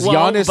 Because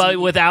Giannis,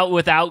 but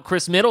without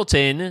Chris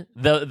Middleton,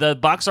 the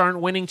Bucks aren't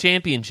winning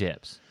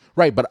championships.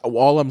 right, but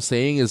all I'm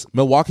saying is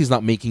Milwaukee's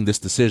not making this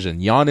decision.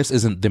 Giannis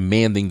isn't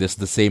demanding this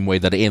the same way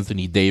that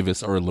Anthony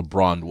Davis or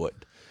LeBron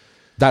would.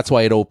 That's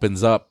why it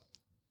opens up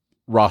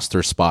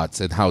roster spots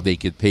and how they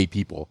could pay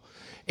people.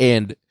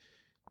 And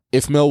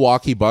if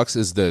Milwaukee Bucks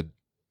is the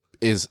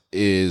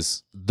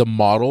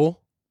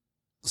model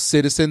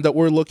citizen that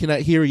we're looking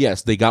at here,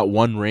 yes, they got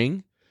 1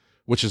 ring,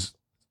 which is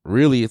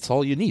really, it's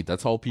all you need.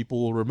 That's all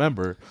people will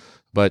remember.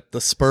 But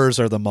the Spurs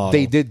are the model.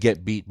 they did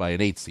get beat by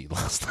an 8 seed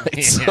last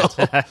night. So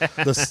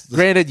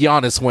granted,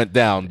 Giannis went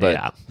down, but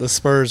Yeah. the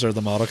Spurs are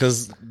the model,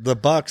 because the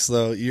Bucks,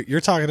 though,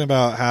 you're talking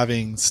about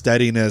having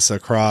steadiness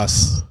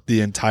across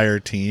the entire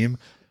team.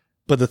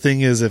 But the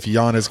thing is, if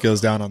Giannis goes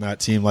down on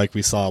that team like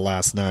we saw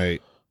last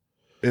night,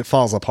 it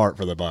falls apart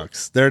for the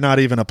Bucks. They're not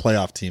even a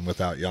playoff team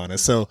without Giannis.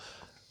 So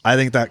I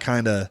think that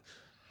kind of,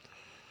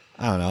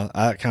 I don't know,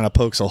 that kind of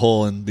pokes a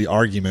hole in the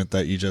argument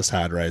that you just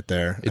had right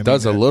there. it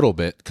does a little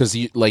bit, because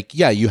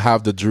you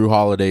have the Drew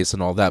Holidays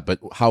and all that, but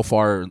how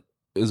far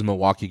is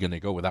Milwaukee going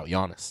to go without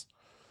Giannis?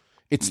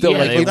 It's still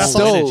Yeah, they That's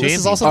won't also, win a this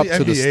is championship. also up the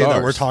to the NBA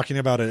that we're stars. talking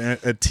about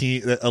a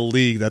team, a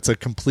league that's a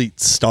complete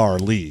star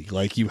league.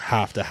 Like, you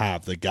have to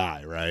have the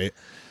guy, right?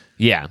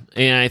 Yeah,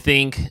 and I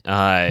think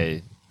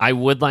I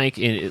would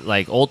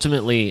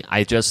ultimately,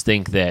 I just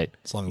think that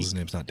As long as his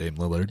name's not Dame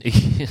Lillard.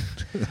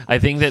 I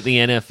think that the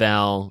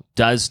NFL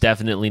does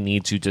definitely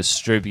need to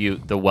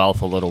distribute the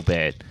wealth a little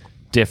bit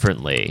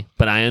differently.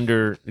 But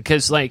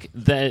because like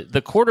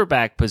the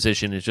quarterback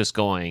position is just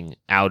going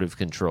out of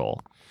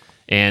control.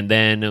 And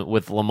then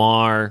with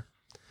Lamar,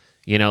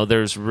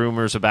 there's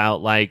rumors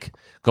about like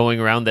going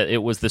around that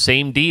it was the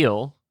same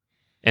deal.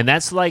 And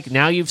that's like,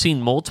 now you've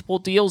seen multiple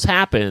deals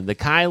happen. The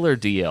Kyler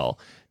deal,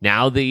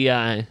 now the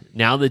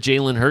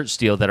Jalen Hurts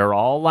deal, that are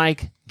all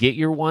like, get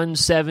your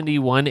 170,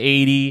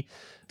 180.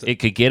 It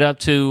could get up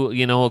to,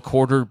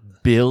 $250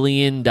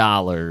 billion.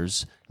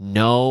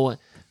 No,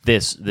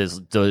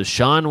 the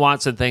Sean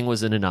Watson thing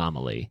was an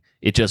anomaly.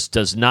 It just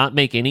does not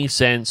make any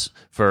sense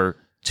for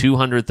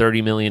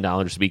 $230 million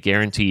to be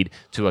guaranteed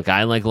to a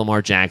guy like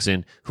Lamar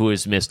Jackson, who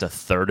has missed a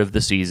third of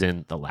the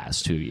season the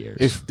last 2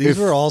 years. These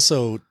were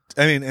also,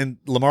 I mean, and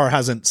Lamar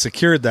hasn't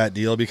secured that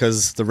deal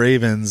because the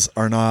Ravens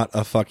are not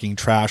a fucking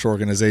trash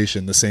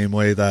organization the same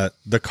way that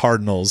the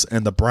Cardinals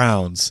and the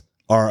Browns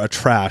are a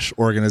trash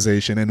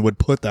organization and would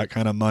put that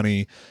kind of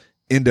money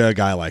into a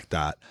guy like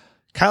that.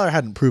 Kyler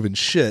hadn't proven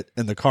shit,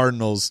 and the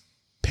Cardinals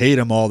paid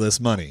him all this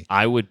money.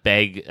 I would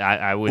beg,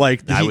 I would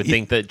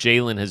think that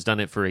Jalen has done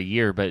it for a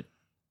year, but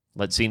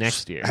let's see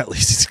next year. At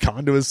least he's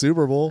gone to a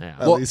Super Bowl. Yeah.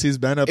 At least he's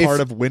been a part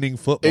of winning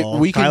football.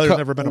 Kyler's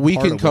never been a we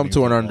part can of come winning to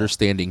an football.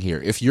 understanding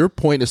here. If your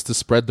point is to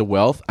spread the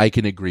wealth, I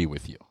can agree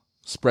with you.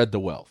 Spread the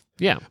wealth.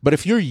 Yeah. But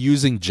if you're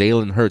using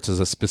Jalen Hurts as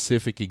a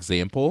specific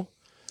example,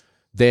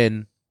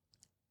 then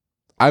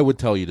I would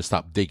tell you to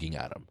stop digging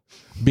at him,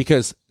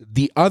 because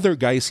the other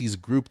guys he's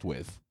grouped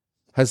with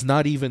has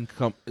not even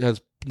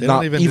They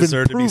don't even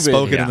deserve to be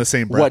spoken in the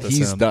same breath what as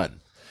he's him. done.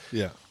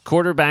 Yeah.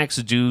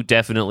 Quarterbacks do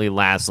definitely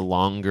last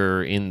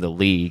longer in the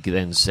league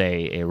than,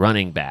 say, a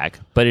running back.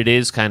 But it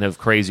is kind of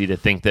crazy to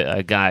think that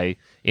a guy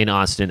in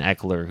Austin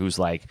Eckler who's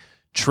like,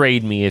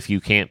 trade me if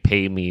you can't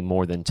pay me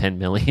more than $10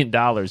 million.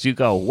 You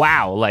go,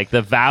 wow, like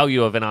the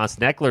value of an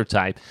Austin Eckler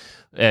type.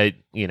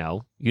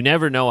 You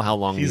never know how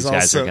long these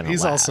guys are going to last.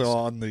 He's also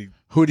on the...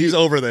 Who do you- he's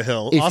over the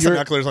hill. If Austin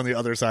you're- Eckler's on the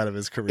other side of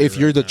his career. If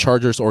you're right the now.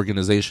 Chargers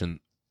organization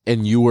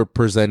and you were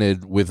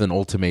presented with an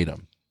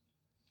ultimatum,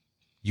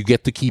 you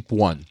get to keep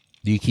one.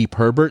 Do you keep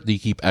Herbert? Do you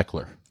keep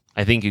Eckler?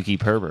 I think you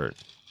keep Herbert.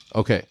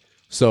 Okay,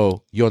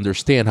 so you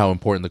understand how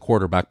important the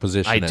quarterback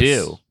position is. I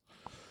do.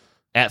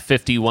 At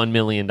 $51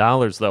 million,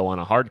 though, on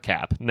a hard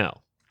cap,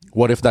 no.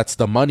 What if that's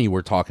the money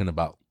we're talking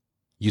about?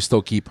 You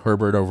still keep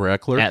Herbert over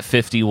Eckler? At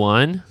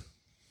 51,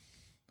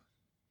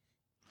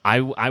 I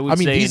would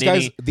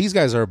say these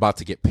guys are about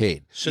to get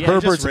paid. Should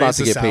Herbert's they just about raise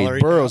to the get paid. salary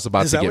Burrow's cap?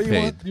 about Is to that get what you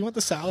paid. want? You want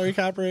the salary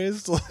cap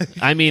raised?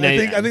 I mean, I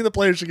think the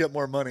players should get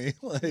more money.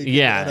 Like,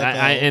 yeah, in the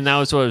NFL. and that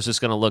was what I was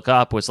just going to look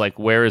up, was like,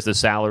 where is the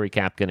salary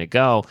cap going to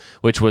go?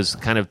 Which was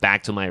kind of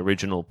back to my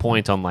original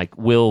point on like,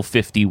 will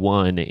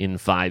 51 in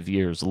 5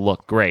 years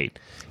look great?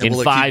 And In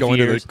will it 5 keep going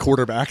years, to the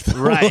quarterback? Though?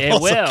 right? It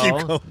Also keep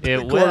will. going to It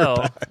the will.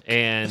 quarterback.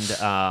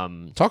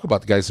 And Talk about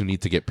the guys who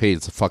need to get paid.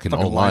 It's a fucking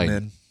Fucking O-line.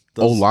 linemen.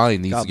 Those-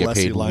 O-line needs God to get bless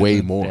you, paid linemen.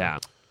 way more. yeah.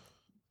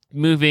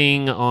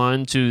 Moving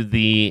on to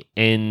the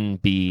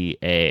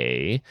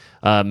NBA,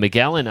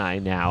 Miguel and I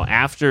now,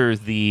 after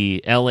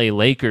the LA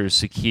Lakers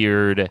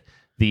secured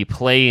the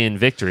play-in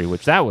victory,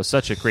 which that was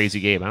such a crazy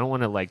game. I don't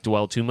want to like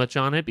dwell too much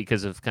on it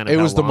because of kind of It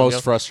how was the long most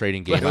ago.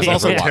 frustrating game. It was I've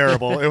also ever watched.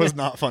 terrible. It was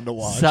not fun to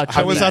watch. Such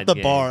I a was bad at the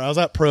game. bar. I was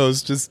at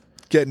Pros, just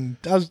getting.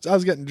 I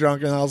was getting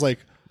drunk, and I was like,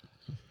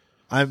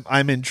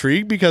 I'm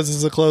intrigued because this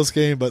is a close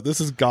game, but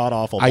this is god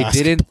awful. I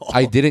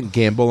basketball. didn't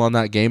gamble on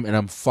that game, and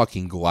I'm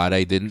fucking glad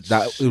I didn't.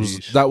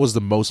 That was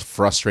the most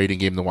frustrating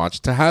game to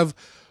watch. To have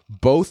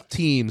both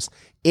teams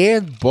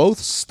and both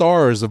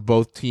stars of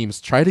both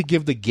teams try to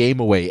give the game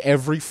away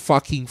every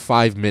fucking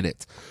 5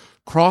 minutes.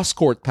 Cross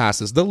court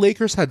passes. The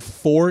Lakers had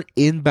 4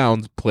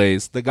 inbound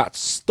plays that got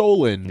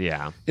stolen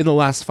in the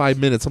last 5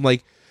 minutes. I'm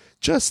like,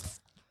 just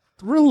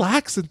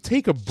relax and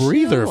take a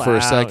breather Chill for a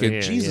out. second.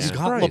 Yeah, Jesus You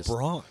got Christ.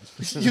 LeBron.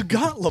 You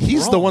got LeBron.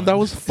 He's the one that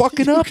was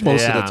fucking up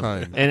most of the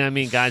time. And I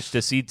mean, gosh,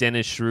 to see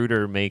Dennis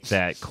Schroeder make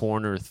that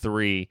corner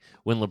 3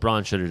 when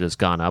LeBron should have just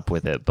gone up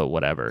with it, but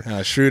whatever.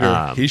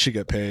 Schroeder, he should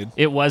get paid.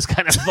 It was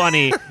kind of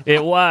funny.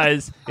 It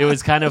was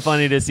kind of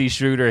funny to see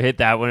Schroeder hit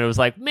that when it was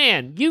like,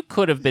 man, you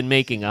could have been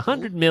making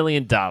 $100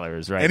 million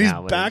right now. And he's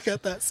back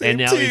at that same and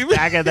now team. he's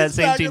back at that He's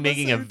same back team at the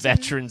making a same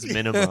veteran's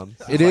minimum.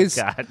 It Oh my is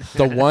God.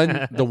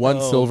 the one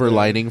silver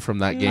lining from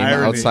that game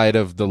Irony. outside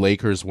of the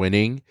Lakers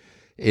winning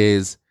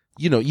is,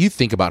 you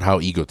think about how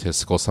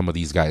egotistical some of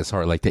these guys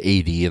are, like the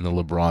AD and the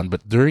LeBron,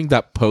 but during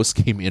that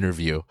post-game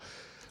interview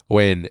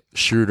when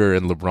Schroeder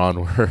and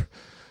LeBron were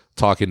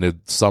talking to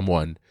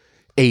someone,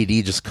 AD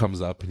just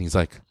comes up and he's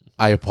like,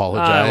 I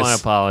apologize. I want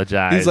to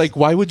apologize. He's like,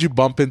 why would you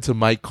bump into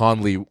Mike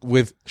Conley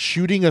with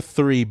shooting a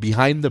 3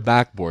 behind the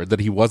backboard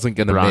that he wasn't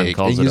going to Ron make,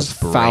 calls and you it just a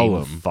brain foul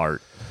him?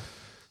 fart.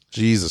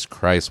 Jesus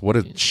Christ, what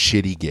a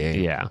shitty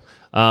game. Yeah.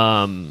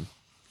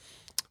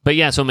 But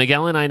yeah, so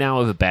Miguel and I now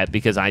have a bet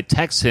because I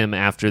text him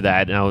after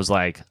that and I was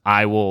like,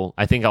 I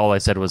think all I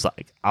said was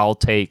like, I'll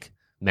take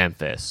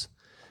Memphis.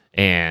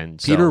 And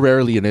so, Peter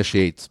rarely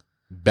initiates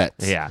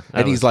bets. Yeah, that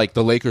And he's was- like,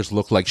 the Lakers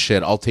look like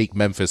shit. I'll take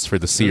Memphis for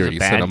the series.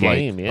 bad And I'm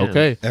game, like, yeah.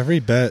 okay. Every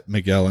bet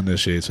Miguel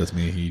initiates with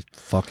me, he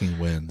fucking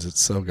wins.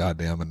 It's so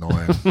goddamn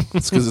annoying.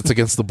 It's because it's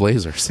against the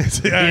Blazers.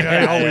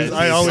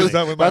 I always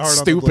bet with my That's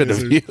heart stupid on the of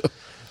Blazers. you.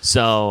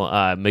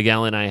 So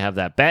Miguel and I have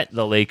that bet.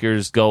 The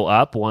Lakers go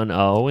up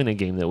 1-0 in a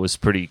game that was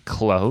pretty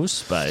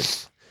close,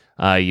 but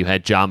You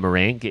had John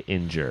Morant get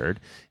injured.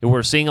 And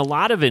we're seeing a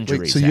lot of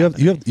injuries. So you have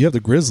the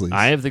Grizzlies.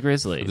 I have the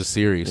Grizzlies. The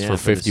series Yeah, for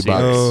the $50. series.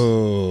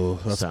 Oh,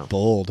 that's So.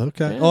 bold.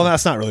 Okay. Yeah. Oh,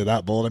 that's not really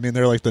that bold. I mean,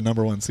 they're like the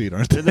number 1 seed,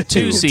 aren't they? They're the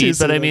 2 seed,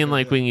 but I mean, okay.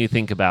 like when you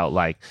think about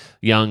like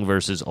young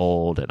versus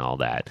old and all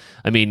that.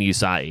 I mean, you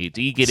saw AD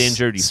get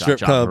injured. You Strip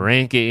saw John club,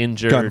 Morant get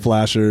injured. gun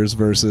flashers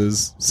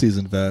versus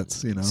seasoned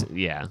vets. You know,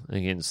 Yeah,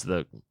 against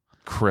the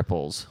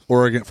cripples.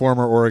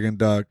 former Oregon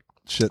Duck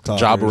shit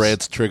talkers. Ja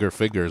Morant's trigger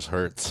fingers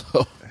hurt.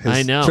 So. His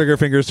I know. Trigger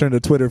fingers turned to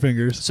Twitter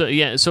fingers. So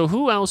yeah, so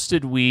who else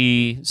did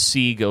we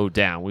see go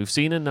down? We've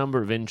seen a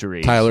number of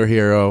injuries. Tyler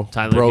Hero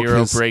broke Hero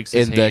his breaks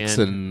his index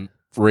hand. and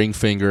ring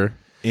finger.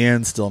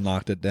 And still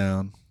knocked it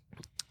down.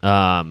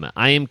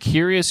 I am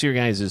curious your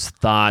guys'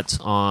 thoughts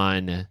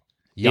on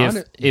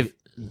if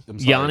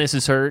Giannis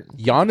is hurt.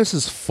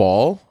 Giannis's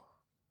fall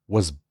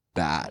was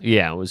bad.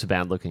 Yeah, it was a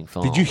bad looking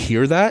fall. Did you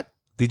hear that?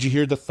 Did you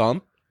hear the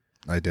thump?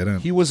 I didn't.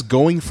 He was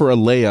going for a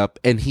layup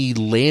and he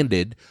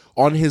landed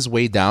on his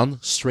way down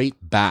straight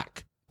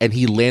back. And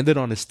he landed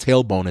on his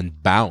tailbone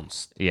and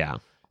bounced. Yeah.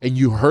 And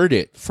you heard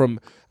it from,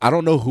 I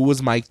don't know who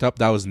was mic'd up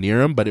that was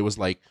near him, but it was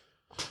like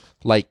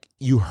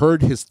you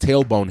heard his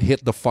tailbone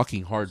hit the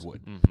fucking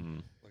hardwood. Mm-hmm.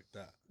 Like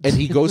that. And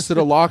he goes to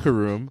the locker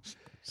room,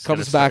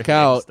 comes back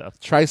out,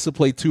 tries to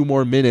play 2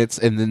 more minutes,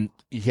 and then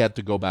he had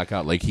to go back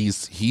out. Like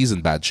he's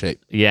in bad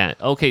shape. Yeah.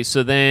 Okay,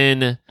 so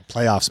then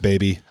Playoffs,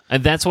 baby.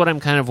 and that's what I'm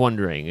kind of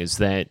wondering is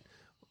that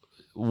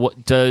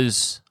what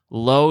does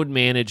load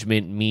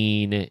management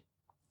mean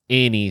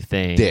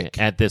anything Dick.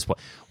 at this point?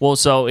 Well,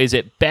 so is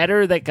it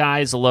better that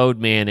guys load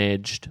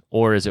managed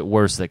or is it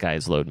worse that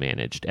guys load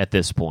managed at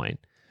this point?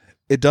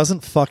 It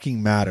doesn't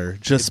fucking matter.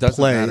 Just It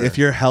doesn't play. matter. If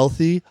you're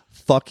healthy,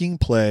 fucking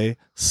play.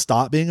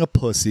 Stop being a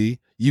pussy.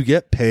 You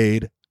get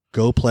paid.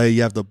 Go play.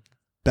 You have the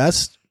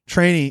best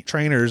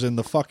trainers in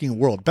the fucking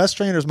world. Best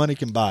trainers money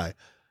can buy.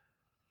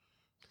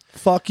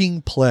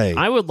 Fucking play.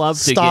 I would love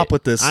to Stop get,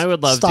 with this. I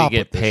would love to Stop get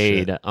with this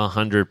paid shit.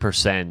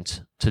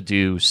 100% to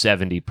do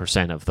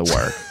 70% of the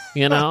work.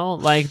 You know,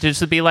 like just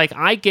to be like,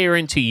 I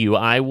guarantee you,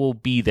 I will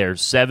be there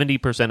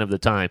 70% of the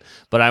time,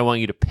 but I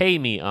want you to pay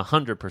me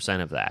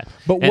 100% of that.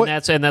 But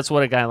And that's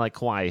what a guy like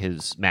Kawhi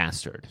has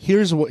mastered.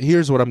 Here's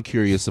what I'm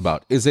curious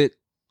about. Is it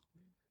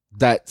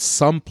that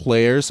some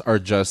players are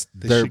just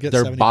They should get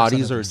their 70%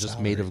 bodies of are their just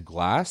salary. made of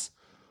glass?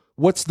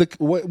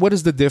 What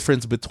is the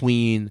difference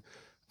between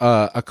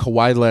a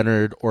Kawhi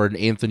Leonard or an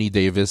Anthony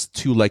Davis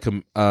to like a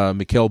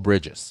Mikal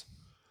Bridges?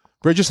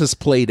 Bridges has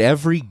played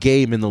every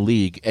game in the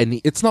league, and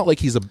it's not like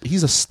he's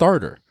a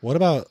starter. What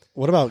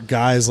about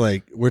guys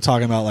like we're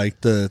talking about like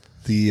the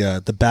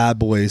Bad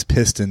Boys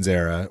Pistons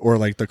era or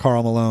like the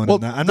Karl Malone? Well,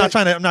 and that. I'm not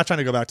trying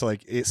to go back to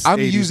like I'm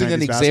 80s, using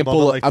an 90s basketball, example.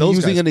 but, like, I'm those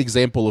using guys- an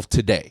example of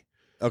today.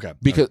 Okay,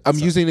 Because okay, I'm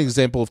so- using an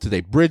example of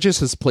today. Bridges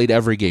has played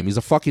every game. He's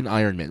a fucking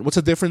Iron Man. What's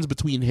the difference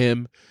between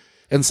him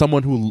and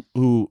someone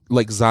who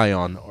like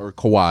Zion or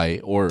Kawhi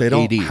or They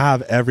don't AD?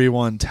 have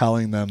everyone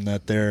telling them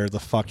that they're the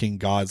fucking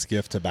God's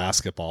gift to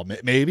basketball.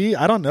 Maybe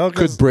I don't know.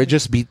 'Cause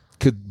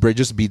Could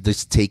Bridges be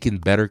just taking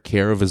better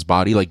care of his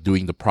body, like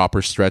doing the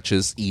proper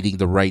stretches, eating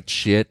the right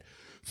shit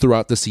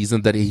throughout the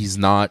season, that he's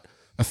not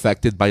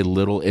affected by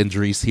little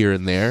injuries here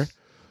and there?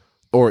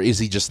 Or is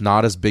he just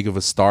not as big of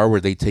a star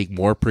where they take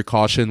more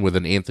precaution with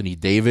an Anthony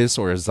Davis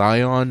or a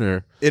Zion?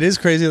 Or it is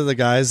crazy that the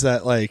guys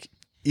that like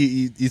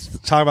you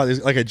talk about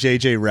like a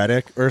JJ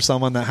Redick or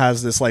someone that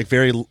has this like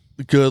very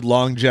good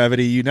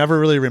longevity. You never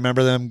really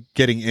remember them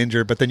getting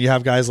injured, but then you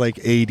have guys like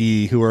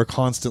AD who are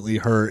constantly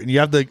hurt, and you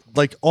have the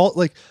like all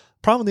like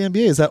problem with the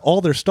NBA is that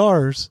all their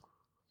stars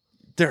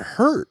they're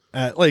hurt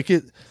at like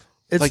it.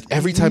 It's like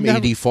every time you never-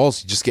 AD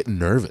falls, you just get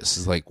nervous.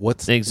 It's like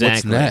what's next?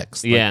 Like,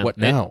 Yeah. what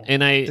now?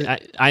 And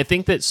I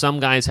think that some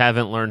guys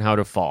haven't learned how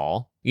to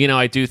fall. You know,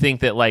 I do think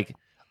that like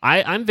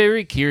I'm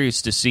very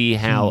curious to see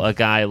how a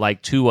guy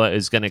like Tua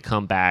is going to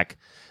come back.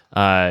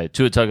 Tua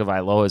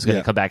Tagovailoa is going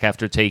to come back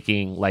after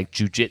taking like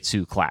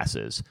jujitsu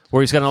classes,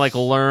 where he's going to like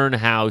learn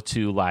how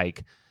to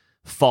like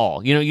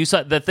fall. You know, you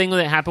saw the thing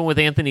that happened with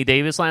Anthony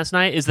Davis last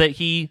night is that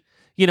he,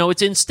 you know,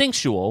 it's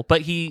instinctual,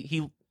 but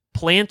he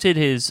planted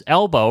his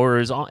elbow or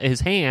his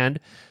hand,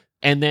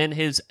 and then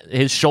his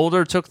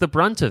shoulder took the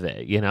brunt of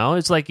it. You know,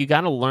 it's like you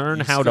got to learn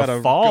you how just to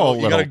gotta fall.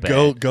 You got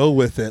to go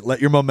with it.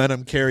 Let your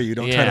momentum carry you.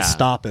 Don't try to Yeah.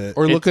 stop it.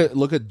 Or look at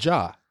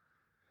Ja.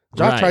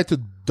 Ja Right. tried to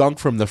dunk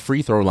from the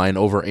free throw line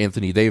over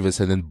Anthony Davis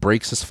and then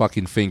breaks his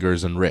fucking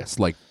fingers and wrists.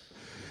 Like,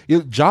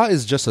 Ja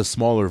is just a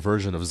smaller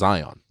version of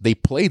Zion. They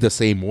play the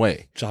same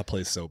way. Ja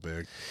plays so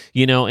big.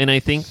 You know, and I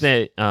think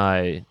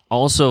that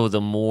also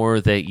the more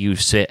that you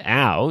sit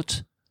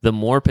out, the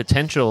more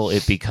potential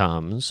it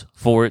becomes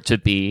for it to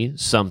be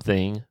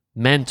something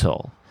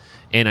mental.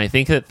 And I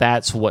think that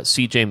that's what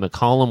CJ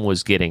McCollum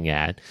was getting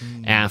at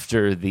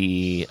after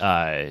the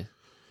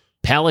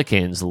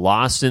Pelicans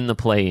lost in the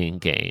play-in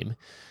game.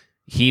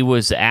 He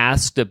was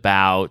asked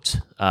about,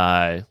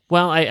 I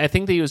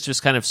think that he was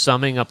just kind of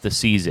summing up the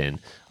season.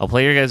 I'll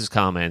play your guys'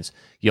 comments.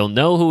 You'll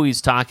know who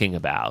he's talking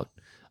about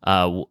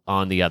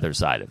on the other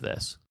side of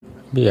this.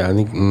 Yeah, I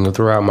think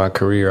throughout my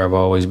career, I've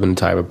always been the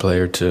type of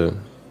player to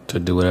to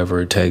do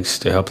whatever it takes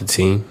to help the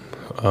team.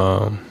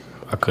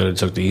 I could have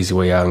took the easy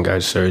way out and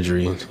got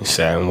surgery and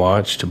sat and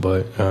watched,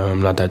 but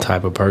I'm not that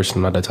type of person.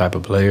 I'm not that type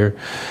of player.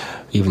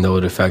 Even though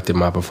it affected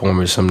my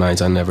performance, some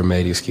nights I never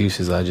made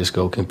excuses. I just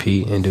go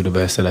compete and do the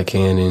best that I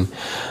can, and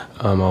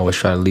I always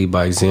try to lead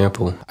by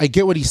example. I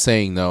get what he's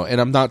saying, though, and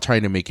I'm not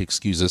trying to make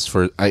excuses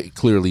for...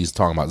 Clearly, he's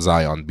talking about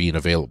Zion being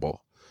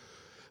available.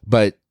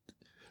 But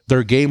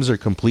their games are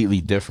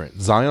completely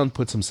different. Zion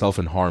puts himself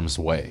in harm's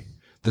way.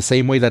 The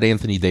same way that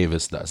Anthony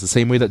Davis does. The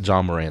same way that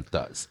John Morant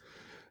does.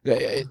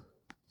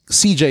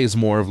 CJ is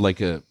more of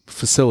like a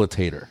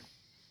facilitator.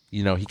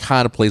 You know, he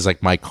kind of plays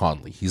like Mike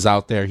Conley. He's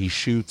out there, he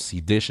shoots,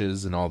 he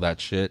dishes, and all that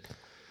shit.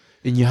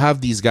 And you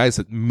have these guys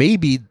that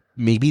maybe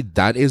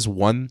that is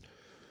one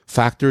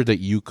factor that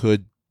you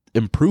could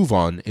improve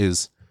on,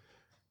 is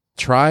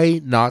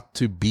try not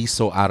to be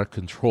so out of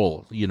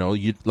control. You know,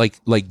 you like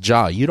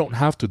Ja, you don't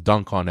have to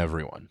dunk on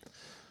everyone.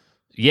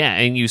 Yeah,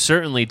 and you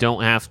certainly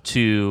don't have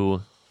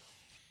to...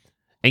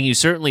 And you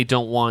certainly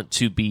don't want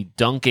to be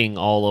dunking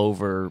all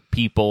over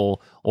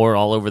people or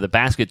all over the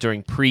basket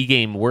during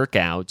pregame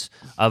workouts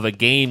of a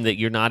game that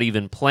you're not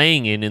even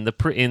playing in the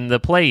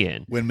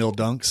play-in. Windmill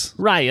dunks,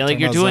 right? Like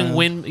you're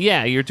doing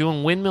you're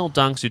doing windmill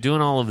dunks. You're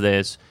doing all of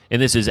this,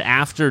 and this is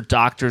after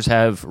doctors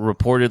have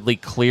reportedly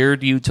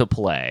cleared you to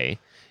play,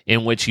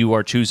 in which you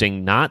are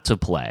choosing not to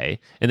play,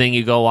 and then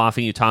you go off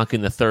and you talk in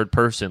the third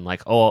person,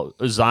 like, "Oh,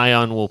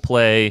 Zion will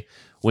play."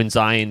 When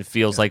Zion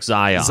feels like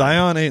Zion.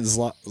 Zion ain't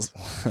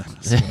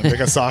make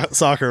a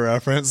soccer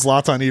reference.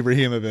 Zlatan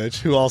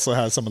Ibrahimovic, who also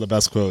has some of the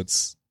best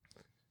quotes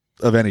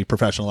of any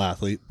professional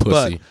athlete.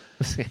 Pussy.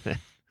 But,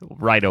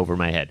 right over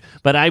my head.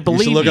 But I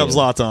believe you. Should look up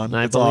Zlatan.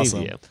 I it's believe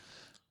awesome. you.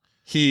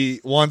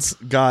 He once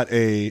got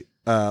a...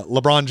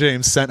 LeBron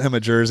James sent him a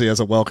jersey as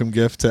a welcome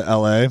gift to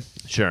L.A.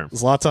 Sure.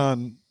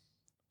 Zlatan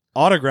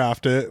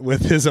autographed it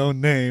with his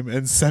own name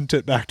and sent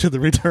it back to the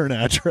return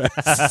address.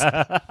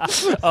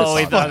 Oh,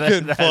 we thought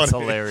that's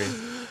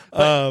hilarious.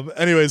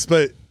 Anyways,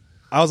 but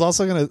I was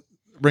also gonna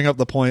bring up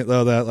the point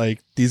though that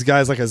like these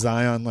guys like a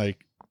Zion,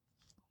 like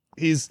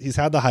he's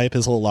had the hype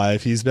his whole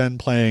life. He's been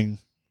playing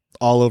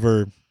all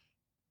over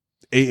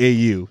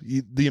AAU.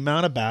 The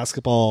amount of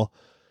basketball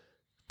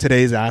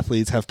today's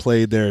athletes have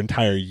played their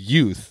entire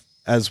youth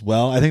as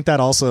well. I think that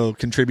also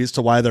contributes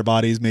to why their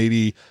bodies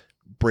maybe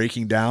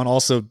breaking down.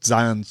 Also,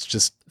 Zion's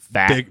just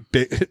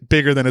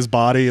bigger than his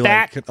body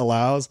like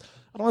allows.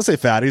 I don't want to say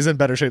fat. He's in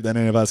better shape than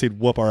any of us. He'd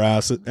whoop our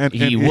ass.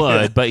 He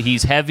would, but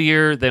he's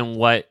heavier than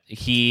what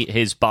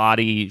his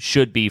body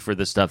should be for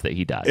the stuff that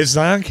he does. If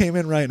Zion came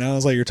in right now, I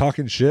was like, "You're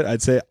talking shit,"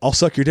 I'd say, "I'll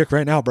suck your dick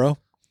right now, bro."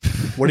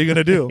 What are you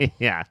gonna do?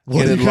 Yeah,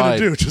 what are you gonna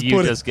do?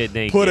 Get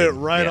naked. Put it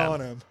right on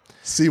him.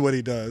 See what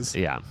he does.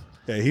 Yeah,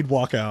 he'd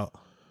walk out.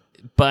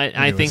 But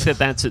I think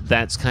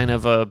that's kind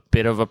of a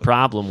bit of a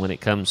problem when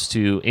it comes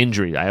to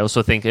injury. I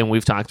also think, and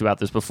we've talked about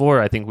this before,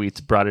 I think we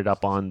brought it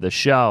up on the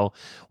show,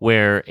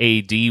 where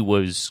AD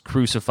was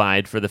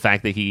crucified for the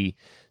fact that he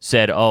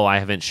said, "Oh, I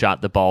haven't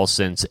shot the ball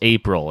since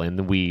April," and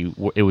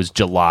it was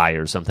July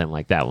or something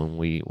like that when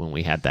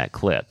we had that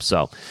clip.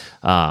 So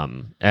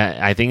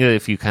I think that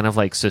if you kind of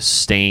like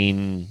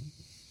sustain,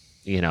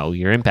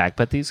 your impact,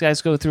 but these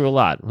guys go through a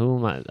lot.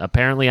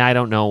 Apparently I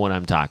don't know what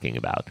I'm talking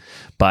about,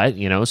 but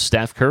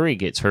Steph Curry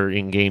gets hurt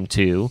in game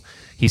 2.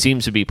 He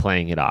seems to be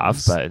playing it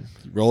off, but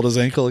he rolled his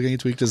ankle again. He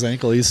tweaked his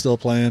ankle. He's still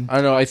playing. I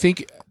don't know. I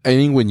think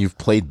when you've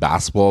played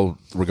basketball,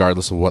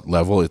 regardless of what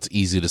level, it's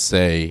easy to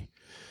say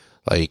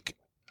like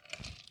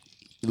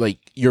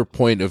your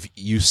point of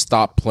you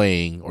stop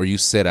playing or you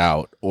sit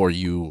out or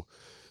you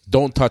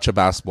don't touch a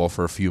basketball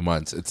for a few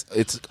months.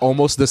 It's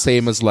almost the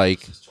same as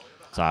like,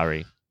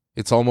 sorry.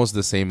 It's almost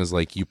the same as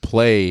like you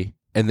play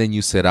and then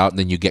you sit out and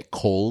then you get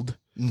cold,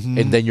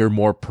 and then you're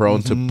more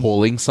prone to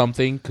pulling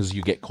something because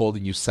you get cold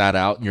and you sat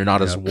out and you're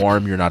not as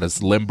warm, you're not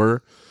as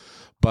limber.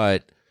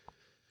 But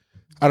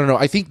I don't know.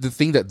 I think the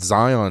thing that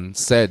Zion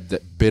said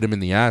that bit him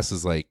in the ass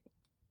is like,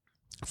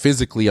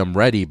 physically I'm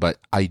ready, but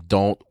I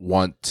don't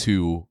want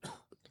to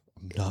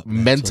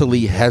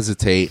mentally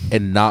hesitate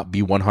and not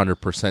be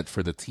 100%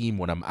 for the team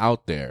when I'm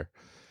out there.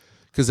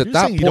 Because at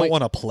that point, you don't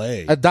want to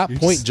play. At that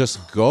point,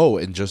 just go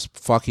and just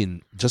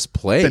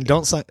play. Then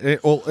don't sign.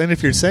 Well, and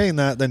if you're saying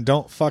that, then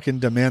don't fucking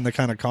demand the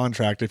kind of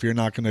contract if you're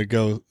not going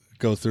to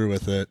go through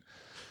with it.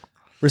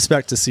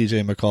 Respect to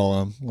CJ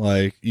McCollum.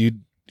 Like, you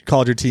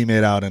called your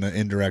teammate out in an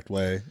indirect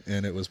way,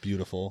 and it was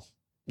beautiful.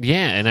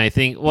 Yeah, and I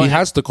think he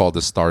has to call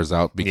the stars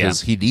out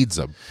because he needs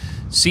them.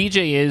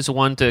 CJ is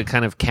one to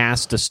kind of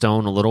cast a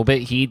stone a little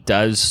bit. He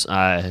does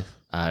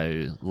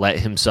let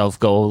himself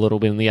go a little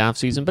bit in the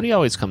offseason, but he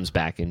always comes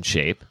back in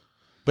shape.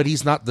 But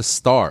he's not the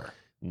star.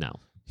 No.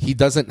 He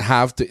doesn't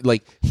have to,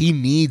 like, he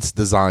needs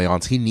the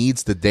Zions. He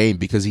needs the Dame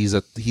because he's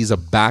a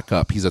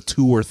backup. He's a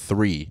 2 or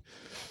 3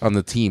 on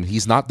the team.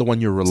 He's not the one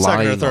you're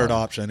relying on. Second or third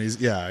option.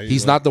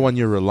 He's not the one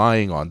you're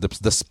relying on.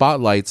 The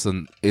spotlights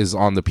is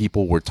on the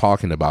people we're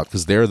talking about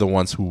because they're the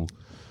ones who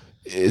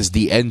is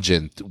the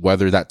engine,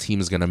 whether that team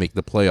is going to make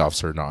the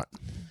playoffs or not.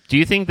 Do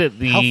you think that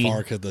How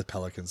far could the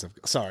Pelicans have?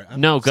 Sorry,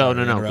 No, go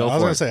to for I was it.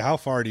 going to say, how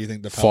far do you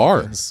think the Far.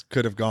 Pelicans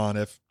could have gone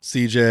if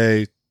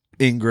CJ,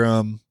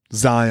 Ingram,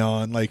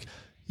 Zion, like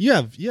you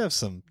have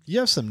some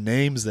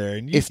names there,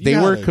 and if they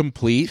were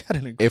complete,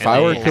 if I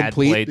were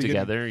complete played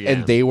together, yeah.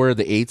 and they were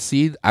the 8th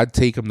seed, I'd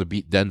take them to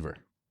beat Denver.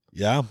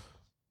 yeah,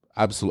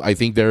 Absolutely. I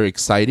think they're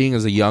exciting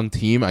as a young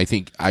team. I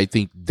think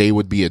they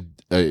would be an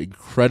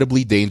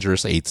incredibly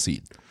dangerous 8th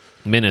seed.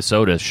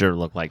 Minnesota sure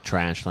looked like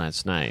trash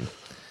last night.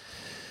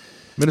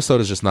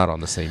 Minnesota's just not on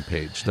the same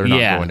page. They're not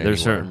going anywhere. They're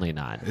certainly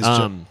not. never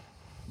mind.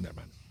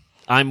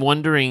 I'm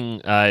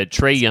wondering,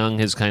 Trae Young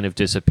has kind of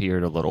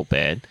disappeared a little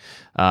bit.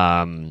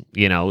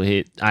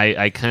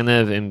 I kind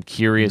of am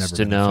curious Never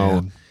to been a know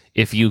fan.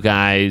 if you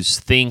guys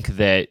think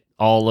that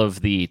all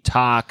of the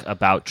talk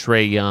about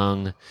Trae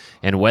Young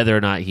and whether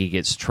or not he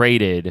gets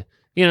traded,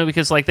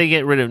 because like they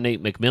get rid of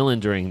Nate McMillan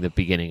during the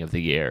beginning of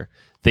the year,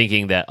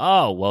 thinking that,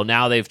 oh, well,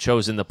 now they've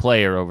chosen the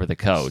player over the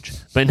coach.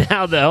 But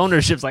now the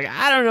ownership's like,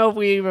 I don't know if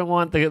we even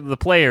want the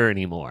player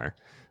anymore.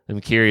 I'm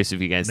curious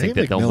if you guys think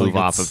Nate that they'll McMillan move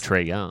off gets- of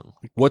Trae Young.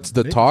 What's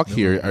the Nate talk McMillan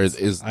here? is-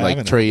 Is I like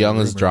haven't Trae heard Young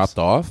the has rumors. dropped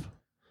off?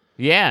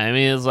 Yeah, I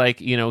mean, it's like,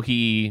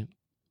 he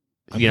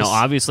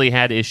obviously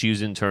had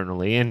issues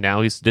internally, and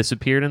now he's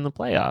disappeared in the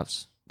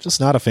playoffs. Just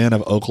not a fan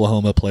of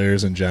Oklahoma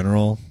players in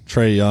general.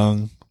 Trae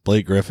Young,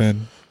 Blake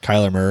Griffin,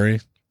 Kyler Murray.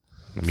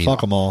 I mean,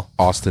 Fuck them all.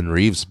 Austin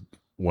Reeves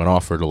went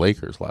off for the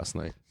Lakers last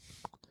night.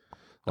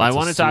 Well, I That's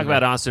want a to talk secret.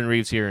 about Austin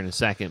Reeves here in a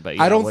second, but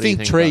I don't what do you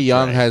think about Trae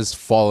Young Trae? has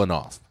fallen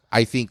off.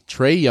 I think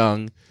Trae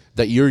Young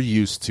that you're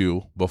used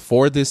to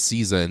before this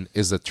season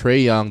is a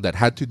Trae Young that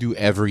had to do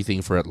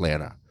everything for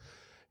Atlanta.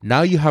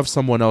 Now you have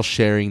someone else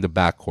sharing the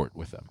backcourt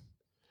with him.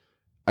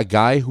 A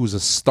guy who's a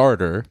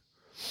starter,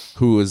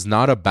 who is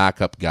not a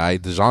backup guy.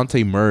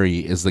 DeJounte Murray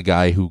is the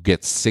guy who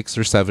gets 6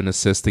 or 7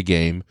 assists a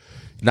game.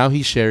 Now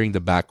he's sharing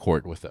the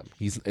backcourt with him.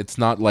 It's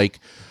not like,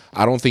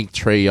 I don't think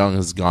Trae Young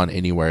has gone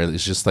anywhere.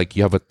 It's just like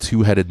you have a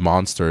two-headed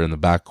monster in the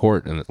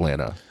backcourt in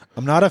Atlanta.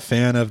 I'm not a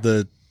fan of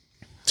the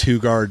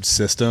 2-guard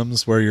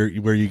systems where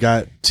you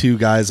got two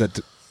guys that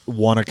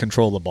want to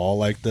control the ball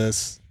like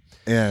this,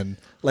 and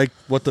like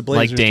what the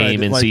Blazers Like Dame tried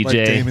to, and like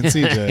CJ. Dame and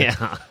CJ.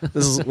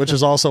 Yeah. Which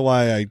is also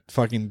why I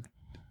fucking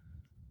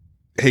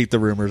hate the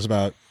rumors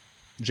about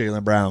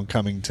Jaylen Brown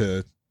coming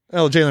to.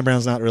 Well, Jaylen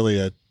Brown's not really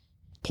a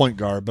point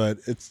guard, but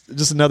it's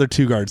just another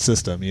 2-guard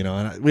system,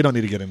 And we don't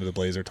need to get into the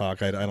Blazer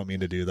talk. I don't mean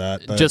to do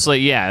that. But Just like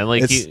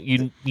it's-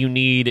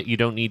 you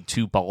don't need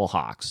 2 ball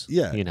hawks.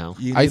 yeah, you know.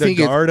 you I need think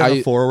a guard and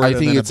a forward. I and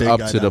think then a it's big up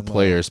guy to the down low.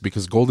 players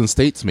because Golden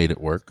State's made it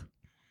work.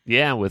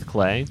 Yeah, with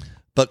Clay.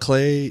 But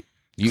Clay's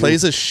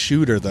a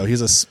shooter though.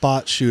 He's a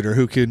spot shooter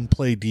who can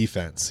play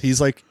defense. He's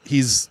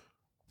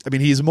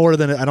more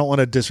than I don't want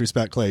to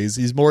disrespect Clay.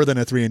 He's more than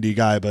a 3-and-D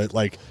guy, but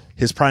like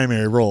his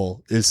primary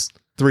role is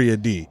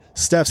 3-and-D.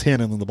 Steph's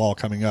handling the ball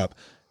coming up.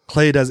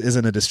 Clay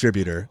isn't a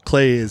distributor.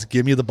 Clay is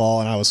give me the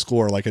ball and I will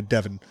score like a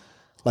Devin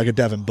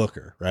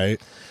Booker,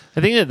 right?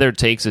 I think that there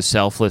takes a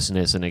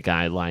selflessness in a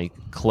guy like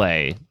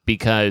Clay,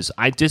 because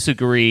I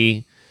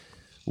disagree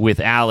with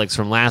Alex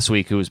from last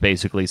week, who was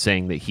basically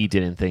saying that he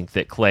didn't think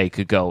that Clay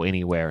could go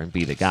anywhere and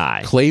be the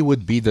guy. Clay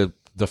would be the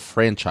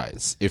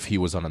franchise if he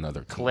was on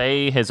another team.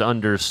 Clay has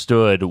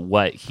understood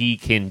what he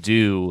can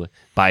do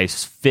by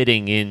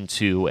fitting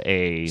into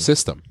a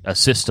System.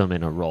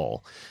 in a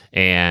role.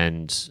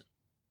 And,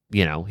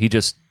 he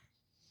just,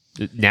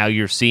 now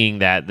you're seeing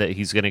that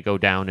he's going to go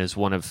down as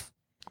one of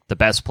the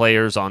best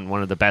players on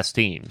one of the best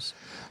teams.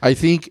 I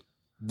think,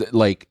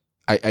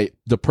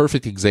 the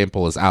perfect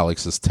example is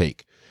Alex's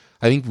take.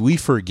 I think we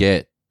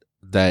forget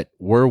that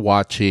we're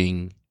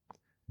watching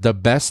the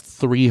best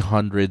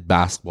 300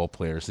 basketball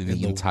players in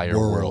the entire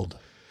world.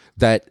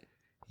 That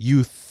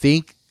you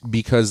think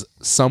because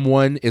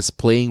someone is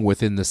playing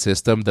within the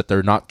system that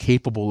they're not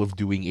capable of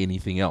doing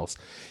anything else.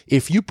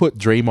 If you put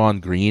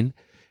Draymond Green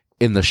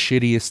in the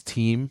shittiest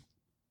team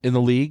in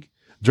the league,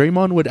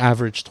 Draymond would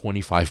average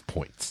 25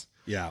 points.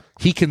 Yeah.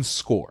 He can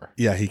score.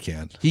 Yeah, he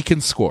can. He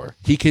can score.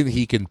 He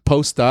can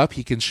post up.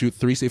 He can shoot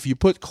threes. If you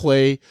put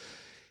Clay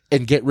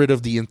and get rid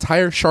of the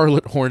entire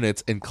Charlotte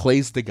Hornets and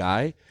Clay's the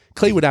guy,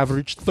 Clay would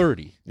average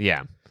 30.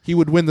 Yeah. He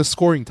would win the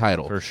scoring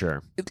title. For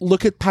sure.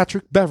 Look at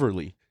Patrick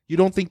Beverly. You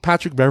don't think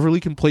Patrick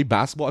Beverly can play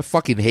basketball? I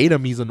fucking hate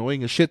him. He's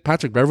annoying as shit.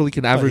 Patrick Beverly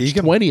can average he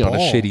can 20 on a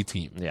ball. shitty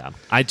team. Yeah.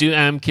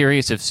 I'm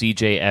curious if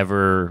CJ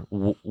ever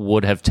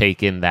would have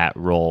taken that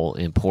role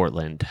in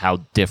Portland, how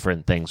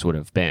different things would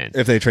have been.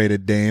 If they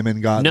traded Dame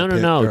and got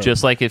No.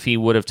 Just like if he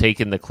would have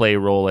taken the Clay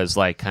role as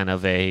like kind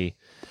of a,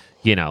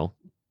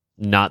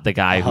 not the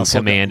guy who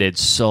hustle commanded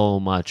so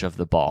much of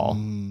the ball.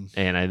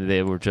 And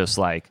they were just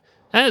like,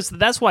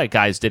 that's why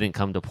guys didn't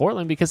come to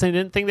Portland, because they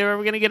didn't think they were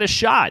ever going to get a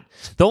shot.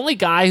 The only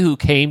guy who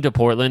came to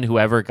Portland who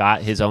ever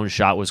got his own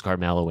shot was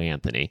Carmelo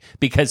Anthony,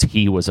 because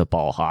he was a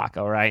ball hawk,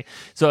 all right?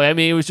 So, I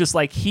mean, it was just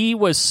like he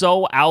was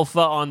so alpha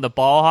on the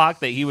ball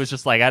hawk that he was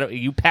just like,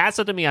 you pass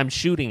it to me, I'm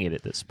shooting it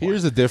at this point.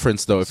 Here's the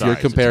difference, though. If Sorry, you're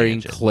it's a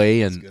comparing tangent.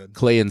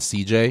 Clay and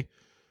CJ,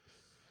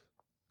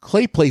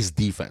 Clay plays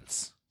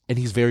defense. and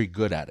he's very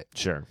good at it.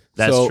 Sure.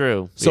 That's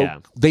true. So yeah.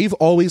 they've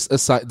always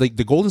assigned, like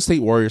the Golden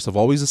State Warriors have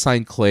always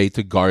assigned Clay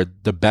to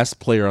guard the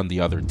best player on the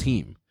other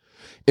team.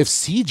 If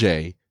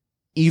CJ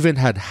even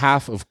had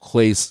half of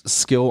Clay's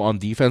skill on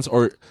defense,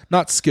 or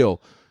not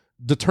skill,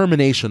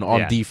 determination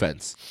on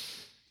defense,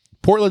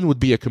 Portland would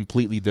be a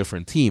completely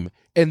different team.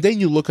 And then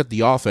you look at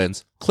the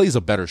offense, Clay's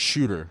a better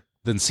shooter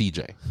than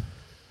CJ.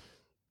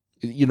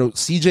 You know,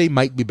 CJ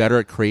might be better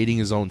at creating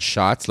his own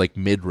shots, like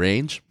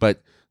mid-range,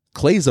 but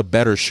Clay's a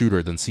better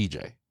shooter than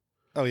CJ.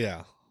 Oh,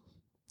 yeah.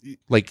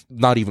 Like,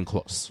 not even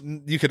close.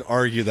 You could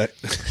argue that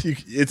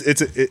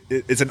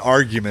it's an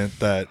argument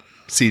that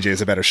CJ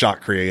is a better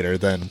shot creator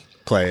than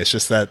Clay. It's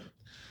just that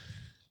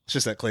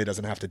Clay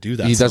doesn't have to do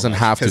that. He doesn't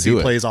have to do it.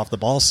 He plays off the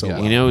ball so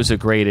well. You know who's the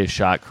greatest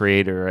shot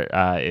creator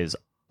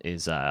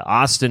is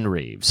Austin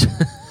Reeves.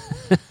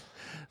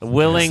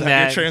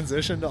 Your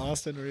transition to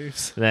Austin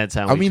Reeves. That's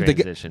how we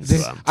transition to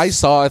him. I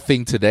saw a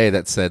thing today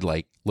that said,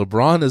 like,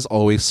 LeBron has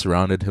always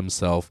surrounded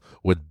himself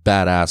with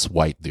badass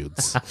white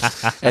dudes.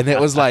 And it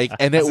was like,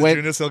 and it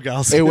went from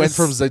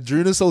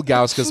Zydrunas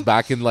Ilgauskas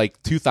back in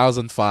like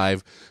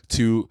 2005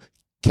 to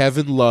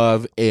Kevin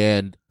Love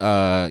and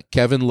I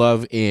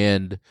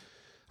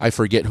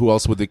forget who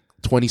else with the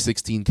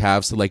 2016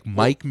 Cavs, to like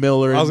Mike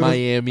Miller in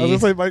Miami. I was going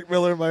to say Mike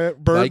Miller in Miami.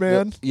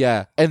 Birdman.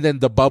 Yeah. And then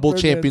the bubble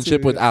Birdman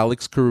championship too, with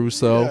Alex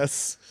Caruso.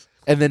 Yes.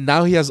 And then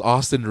now he has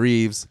Austin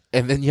Reeves.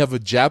 And then you have a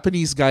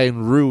Japanese guy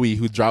in Rui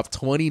who dropped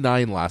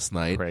 29 last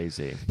night.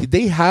 Crazy.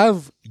 They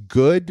have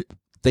good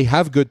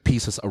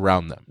pieces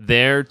around them.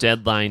 Their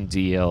deadline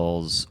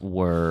deals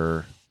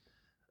were,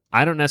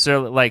 I don't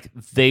necessarily, like,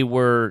 they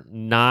were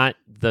not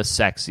the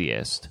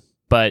sexiest,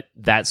 but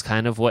that's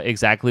kind of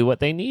exactly what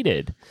they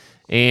needed.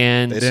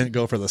 And they didn't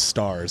go for the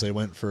stars. They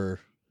went for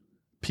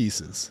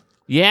pieces.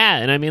 Yeah,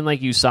 and I mean,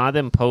 like, you saw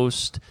them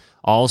post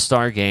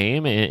All-Star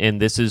Game,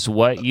 and this is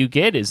what you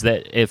get, is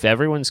that if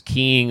everyone's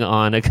keying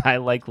on a guy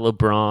like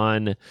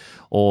LeBron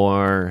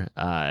or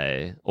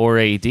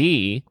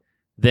AD,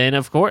 then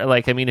of course,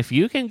 like, I mean, if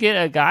you can get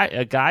a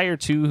guy or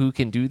two who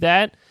can do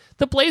that,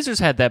 the Blazers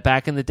had that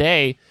back in the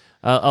day.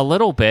 A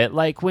little bit,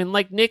 like when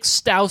like Nick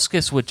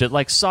Stauskas would just,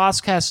 like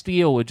Sauce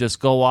Castillo would just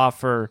go off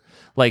for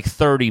like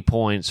 30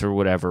 points or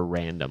whatever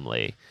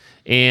randomly.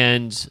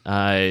 And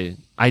I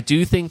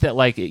do think that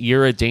like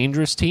you're a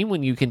dangerous team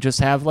when you can just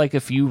have like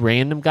a few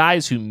random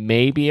guys who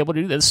may be able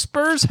to do that. The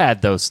Spurs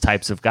had those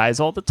types of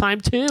guys all the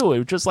time too. It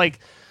would just like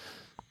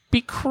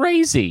be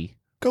crazy.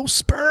 Go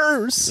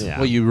Spurs! Yeah.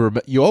 Well,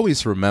 you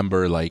always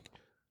remember, like,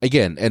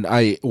 again, and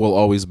I will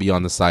always be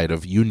on the side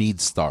of you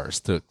need stars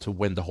to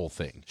win the whole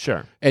thing.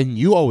 Sure. And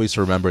you always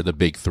remember the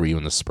big three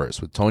in the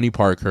Spurs with Tony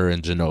Parker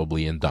and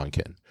Ginobili and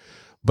Duncan.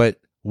 But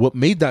what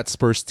made that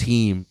Spurs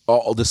team,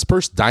 the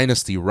Spurs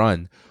dynasty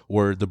run,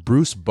 were the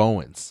Bruce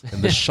Bowens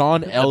and the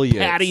Sean Elliots.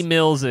 The Patty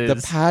Millses.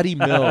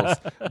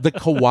 The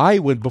Kawhi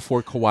when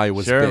before Kawhi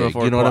was big.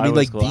 You know what I mean?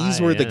 Like, these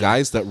were the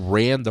guys that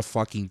ran the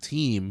fucking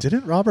team.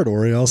 Didn't Robert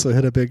Horry also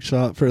hit a big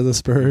shot for the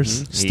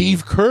Spurs? Mm-hmm.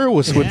 Steve Kerr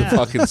was with the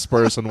fucking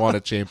Spurs and won a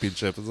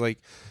championship. It's like,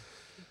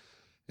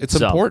 it's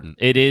important.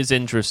 It is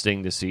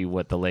interesting to see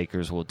what the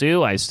Lakers will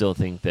do. I still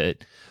think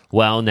that,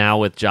 well, now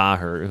with Ja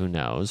hurt, who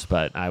knows?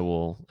 But I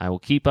will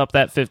keep up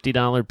that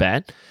 $50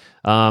 bet.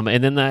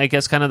 And then I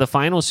guess kind of the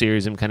final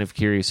series I'm kind of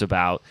curious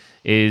about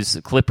is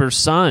Clippers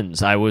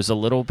Suns. I was a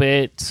little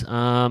bit,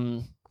 I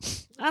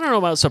don't know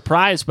about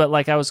surprised, but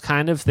like I was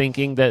kind of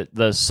thinking that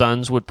the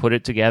Suns would put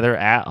it together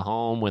at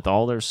home with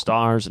all their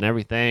stars and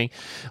everything,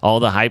 all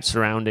the hype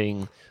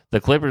surrounding the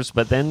Clippers.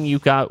 But then you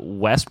got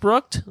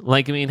Westbrook.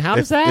 Like, I mean, how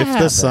does that happen? If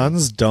the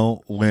Suns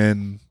don't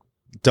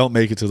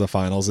make it to the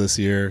finals this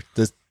year,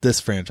 this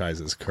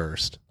franchise is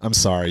cursed. I'm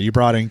sorry. You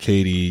brought in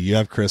KD, you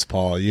have Chris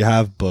Paul, you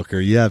have Booker,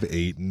 you have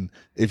Ayton.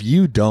 If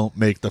you don't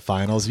make the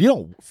finals, if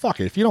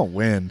you don't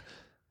win,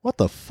 what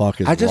the fuck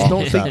is wrong with that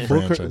franchise? I just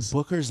don't think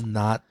Booker's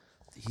not.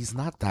 He's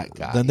not that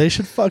guy. Then they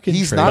should fucking.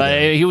 He's not.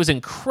 He was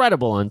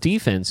incredible on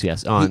defense.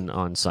 Yes,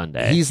 on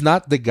Sunday. He's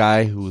not the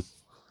guy who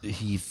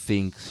he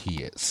thinks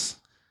he is.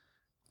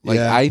 Like,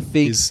 yeah, I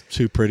think he's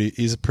too pretty.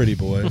 He's a pretty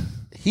boy.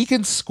 He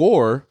can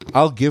score.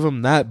 I'll give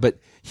him that, but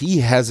he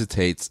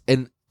hesitates.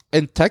 And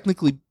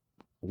technically,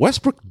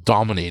 Westbrook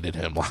dominated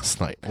him last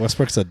night.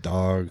 Westbrook's a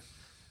dog.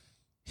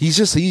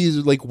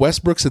 He's like,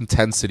 Westbrook's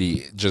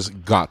intensity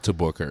just got to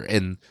Booker.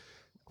 And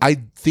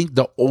I think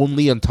the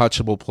only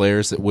untouchable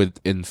players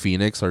in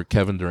Phoenix are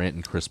Kevin Durant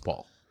and Chris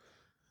Paul.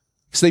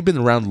 Because they've been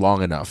around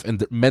long enough,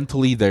 and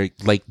mentally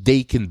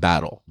they can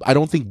battle. I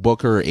don't think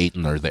Booker or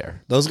Ayton are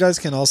there. Those guys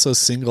can also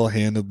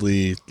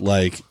single-handedly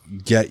like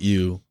get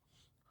you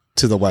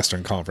to the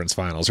Western Conference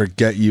Finals or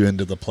get you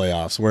into the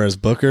playoffs. Whereas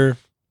Booker,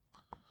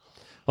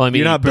 well, I mean,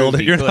 you're not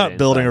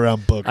building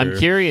around Booker. I'm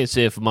curious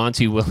if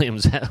Monty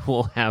Williams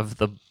will have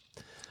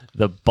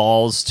the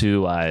balls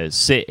to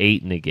sit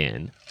Ayton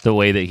again, the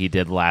way that he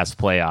did last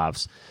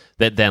playoffs.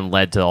 That then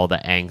led to all the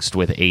angst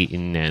with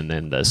Ayton, and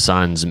then the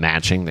Suns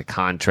matching the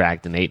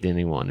contract, and Ayton didn't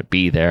even want to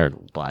be there.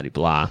 Blah blah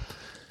blah.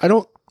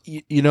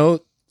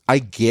 I I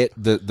get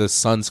the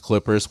Suns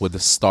Clippers with the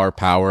star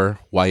power,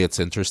 why it's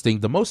interesting.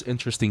 The most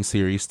interesting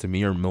series to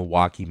me are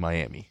Milwaukee,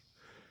 Miami.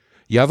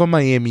 You have a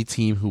Miami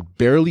team who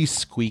barely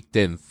squeaked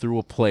in through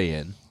a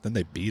play-in. Then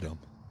they beat them.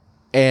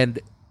 And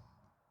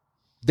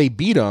they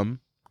beat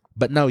them,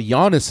 but now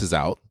Giannis is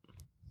out.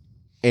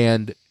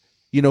 And,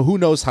 who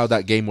knows how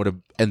that game would have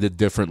ended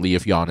differently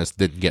if Giannis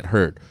didn't get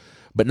hurt.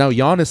 But now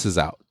Giannis is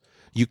out.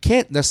 You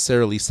can't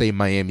necessarily say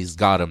Miami's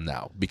got him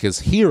now because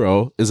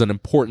Hero is an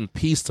important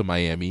piece to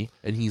Miami,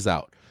 and he's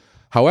out.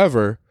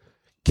 However,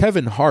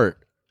 Kevin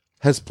Hart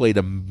has played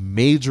a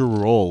major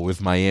role with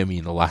Miami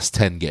in the last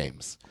 10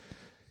 games.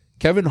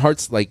 Kevin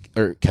Hart.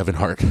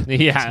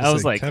 Yeah, I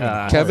was like,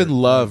 Kevin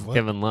Love.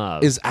 Kevin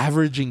Love is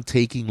averaging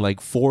taking like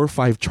 4 or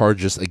 5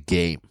 charges a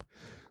game.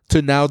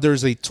 To now,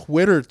 there's a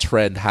Twitter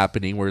trend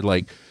happening where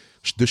like,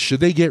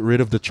 should they get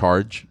rid of the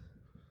charge?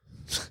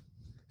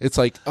 It's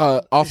like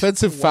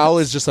offensive foul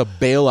is just a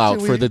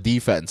bailout for the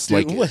defense.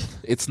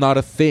 It's not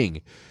a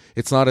thing.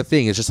 It's not a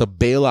thing. It's just a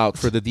bailout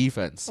for the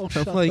defense. Oh,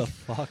 shut the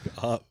fuck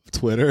up,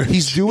 Twitter.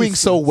 He's doing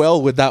so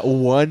well with that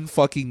one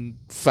fucking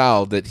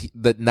foul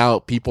that now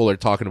people are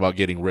talking about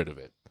getting rid of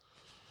it.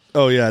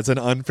 Oh, yeah. It's an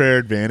unfair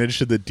advantage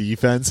to the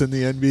defense in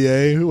the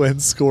NBA when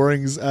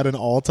scoring's at an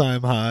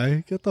all-time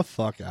high. Get the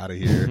fuck out of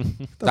here.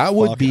 That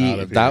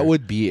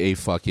would be a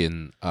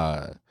fucking...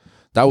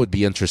 that would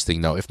be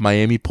interesting, though, if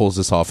Miami pulls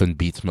this off and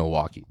beats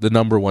Milwaukee, the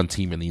number 1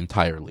 team in the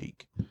entire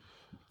league.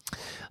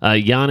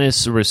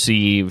 Giannis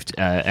received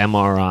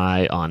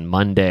MRI on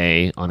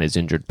Monday on his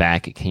injured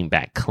back. It came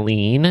back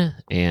clean,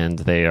 and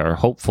they are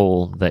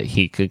hopeful that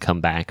he could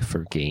come back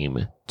for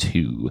game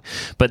 2.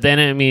 But then,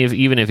 I mean,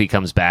 even if he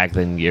comes back,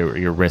 then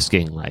you're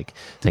risking like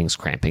things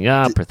cramping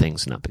up or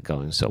things not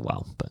going so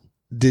well. But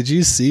did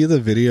you see the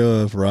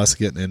video of Russ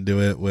getting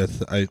into it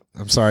with?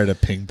 I'm sorry to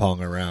ping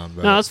pong around,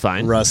 but no, that's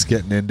fine. Russ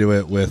getting into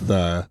it with.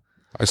 I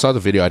saw the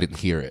video. I didn't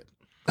hear it.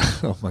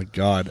 Oh my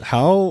God!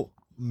 How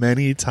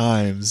many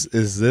times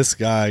is this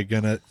guy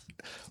gonna?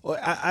 Well,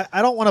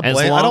 I don't want to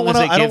blame. I don't want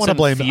to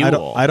blame.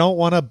 I don't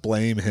want to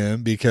blame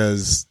him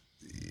because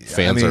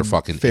fans are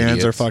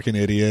fucking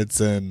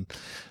idiots and.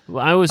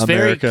 Well, I was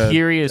very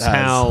curious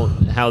has...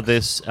 how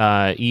this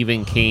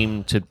even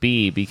came to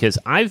be because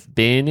I've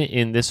been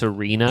in this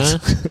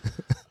arena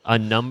a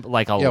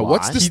lot.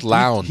 What's this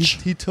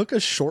lounge? He took a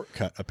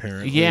shortcut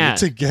apparently. Yeah,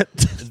 to get.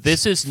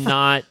 This is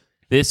not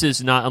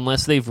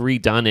unless they've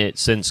redone it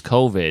since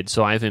COVID.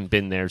 So I haven't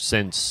been there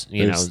since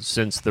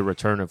since the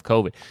return of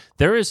COVID.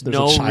 There's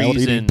no a child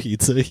reason eating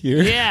pizza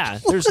here. Yeah,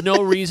 there's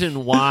no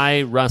reason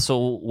why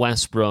Russell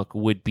Westbrook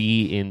would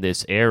be in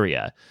this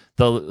area.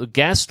 The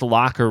guest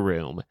locker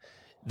room,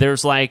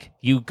 there's like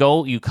you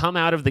come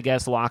out of the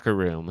guest locker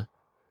room.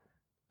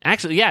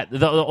 Actually, yeah,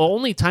 the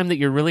only time that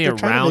you're really They're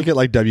trying to make it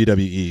like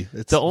WWE.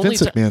 It's the only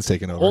Vince McMahon's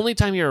taking over. Only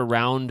time you're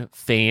around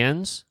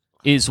fans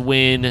is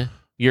when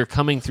you're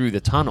coming through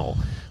the tunnel.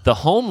 The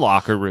home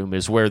locker room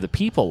is where the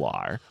people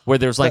are, where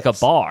there's like a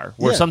bar,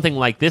 where something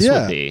like this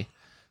would be.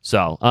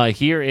 So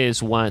here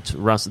is what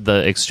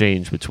the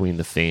exchange between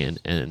the fan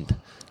and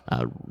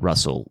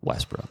Russell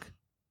Westbrook.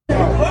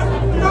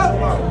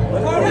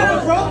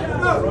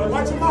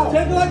 Watch him out.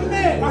 Take it like a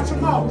man. Watch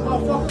him out.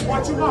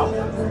 Watch him out.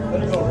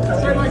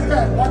 Say like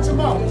that. Watch him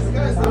out.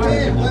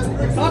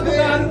 Talk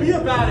about it. Be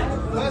about it.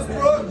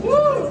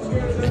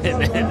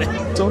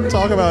 Don't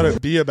talk about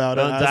it. Be about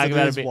it. Don't talk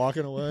about it.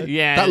 Walking away.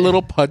 Yeah. That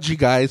little pudgy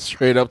guy is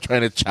straight up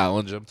trying to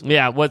challenge him.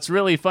 Yeah. What's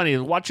really funny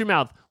is watch your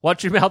mouth.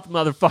 Watch your mouth,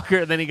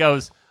 motherfucker. And then he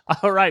goes,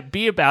 all right,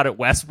 be about it,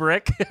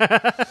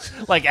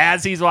 Westbrick. Like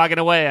as he's walking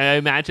away, I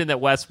imagine that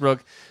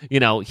Westbrook,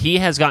 he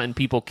has gotten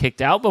people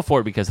kicked out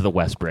before because of the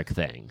Westbrick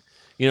thing.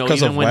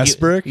 Because of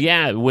Westbrick?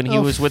 When he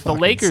was with the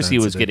Lakers, he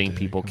was getting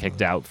people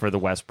kicked out for the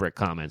Westbrick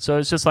comment. So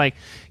it's just like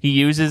he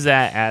uses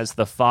that as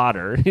the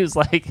fodder. He was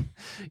like,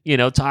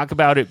 talk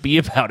about it, be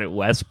about it,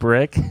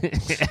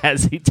 Westbrick,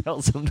 as he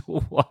tells him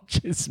to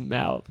watch his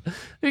mouth.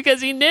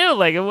 Because he knew,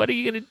 like, what are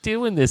you going to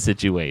do in this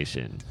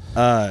situation?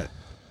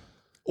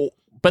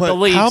 But the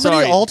league, how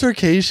many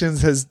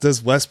altercations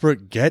does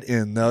Westbrook get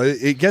in, though?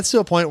 It gets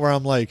to a point where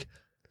I'm like,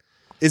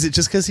 is it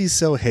just because he's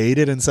so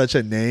hated and such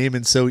a name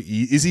and so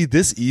is he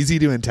this easy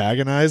to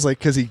antagonize? Like,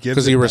 because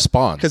he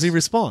responds. Because he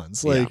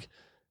responds. Like,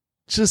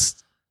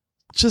 just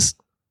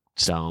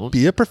don't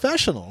be a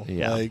professional.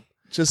 Yeah. Like,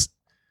 just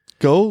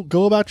go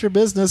about your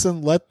business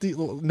and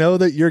know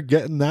that you're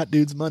getting that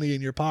dude's money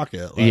in your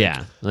pocket. Like,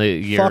 yeah.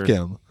 Fuck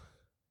him.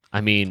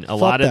 I mean, a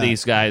lot of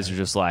these guys are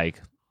just like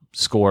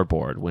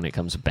scoreboard when it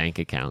comes to bank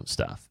account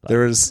stuff. But.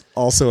 There was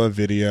also a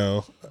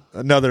video,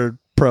 another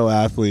pro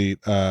athlete,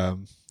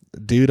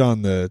 dude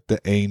on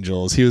the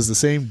Angels. He was the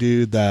same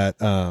dude that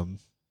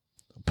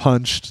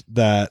punched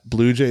that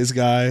Blue Jays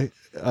guy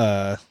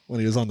when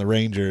he was on the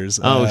Rangers.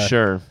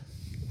 Sure.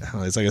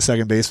 He's like a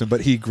second baseman,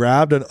 but he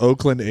grabbed an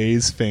Oakland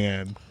A's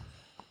fan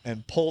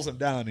and pulls him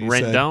down. He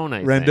Rendon,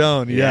 said,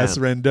 Rendon, yes,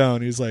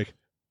 Rendon. He's like,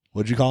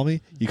 "What'd you call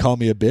me? You call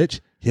me a bitch?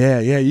 Yeah,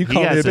 you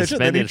called me a bitch."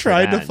 And then he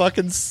tried to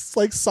fucking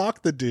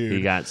sock the dude.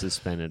 He got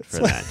suspended for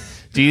that.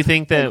 Do you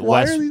think that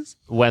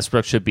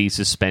Westbrook should be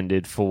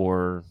suspended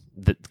for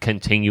the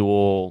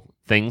continual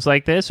things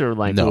like this, or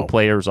like No. will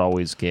players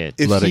always get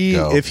If Let it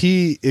go. If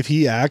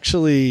he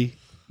actually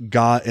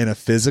got in a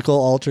physical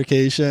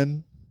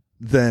altercation,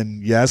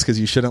 then yes, because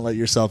you shouldn't let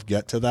yourself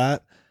get to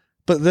that.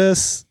 But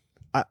this,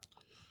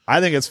 I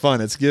think it's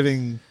fun. It's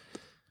giving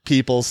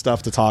people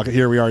stuff to talk.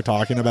 Here we are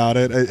talking about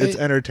it. It's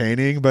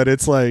entertaining, but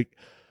it's like,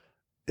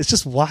 it's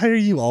just, why are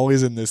you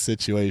always in this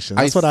situation?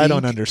 That's what I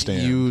don't think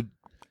understand.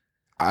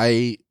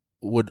 I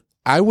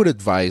would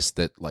advise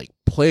that like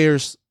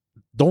players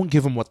don't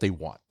give them what they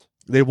want.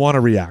 They want a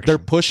reaction. They're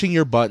pushing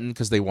your button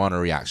because they want a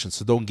reaction,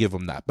 so don't give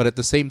them that. But at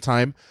the same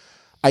time,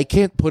 I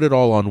can't put it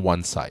all on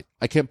one side.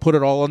 I can't put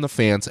it all on the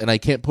fans, and I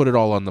can't put it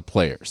all on the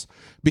players,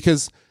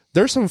 because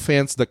there's some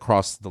fans that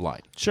cross the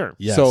line. Sure.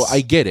 Yes. So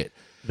I get it.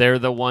 They're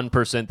the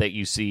 1% that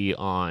you see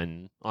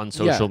on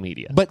social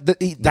media. But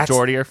that's,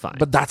 majority are fine.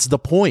 But that's the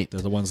point.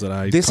 They're the ones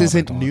that This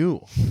isn't on.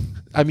 new.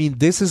 I mean,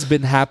 this has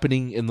been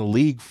happening in the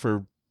league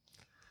for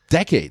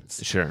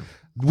decades. Sure.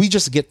 We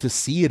just get to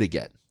see it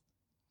again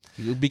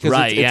because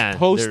it's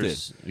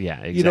posted. Yeah,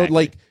 exactly. You know,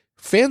 like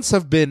fans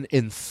have been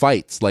in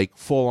fights, like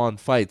full on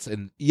fights,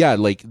 and yeah,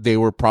 like they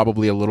were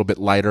probably a little bit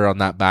lighter on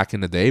that back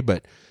in the day,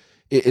 but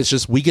it's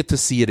just we get to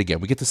see it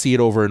again. We get to see it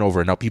over and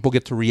over. Now people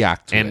get to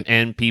react to it.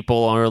 And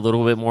people are a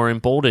little bit more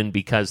emboldened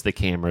because the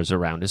camera's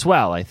around as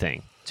well, I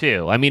think,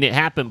 too. I mean, it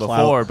happened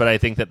before, but I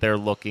think that they're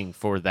looking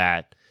for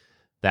that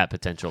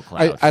potential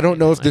cloud. I don't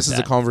know if this like is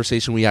a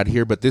conversation we had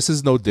here, but this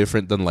is no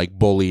different than like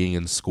bullying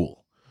in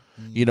school.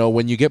 You know,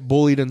 when you get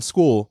bullied in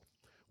school,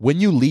 when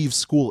you leave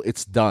school,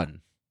 it's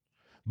done.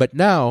 But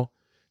now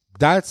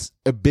that's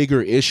a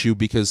bigger issue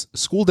because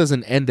school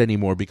doesn't end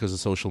anymore because of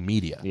social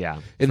media. Yeah.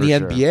 In the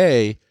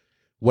NBA,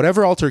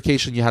 whatever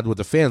altercation you had with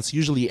the fans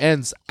usually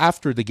ends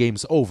after the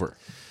game's over.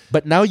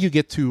 But now you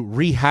get to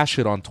rehash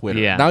it on Twitter.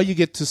 Yeah. Now you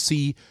get to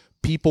see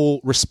people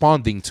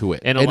responding to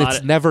it. And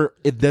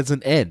it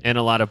doesn't end. And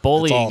a lot of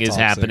bullying is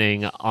toxic.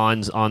 happening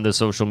on the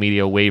social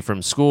media away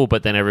from school,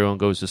 but then everyone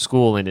goes to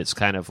school and it's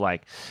kind of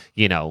like,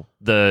 you know,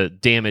 the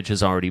damage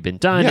has already been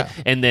done. Yeah.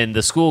 And then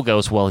the school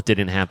goes, well, it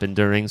didn't happen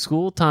during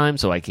school time,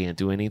 so I can't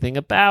do anything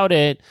about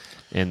it.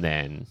 And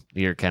then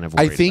you're kind of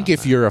worried I think about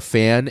if that. you're a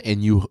fan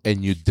and you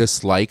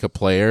dislike a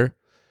player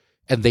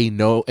and they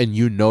know and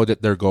you know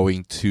that they're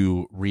going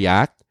to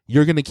react,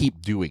 you're going to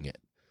keep doing it.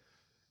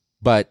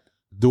 But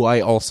do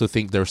I also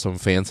think there's some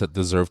fans that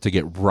deserve to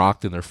get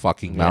rocked in their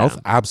fucking mouth?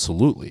 Yeah.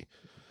 Absolutely.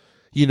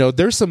 You know,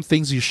 there's some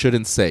things you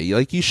shouldn't say.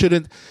 Like you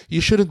shouldn't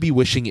be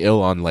wishing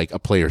ill on like a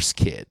player's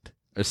kid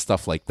or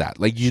stuff like that.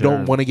 Like you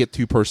don't want to get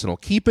too personal.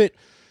 Keep it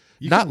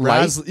You not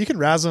can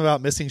razz them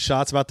about missing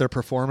shots, about their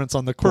performance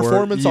on the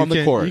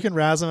court. You can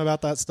razz them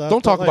about that stuff.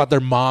 Don't talk about their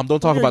mom. Don't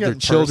talk about their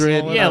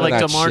children. Yeah, like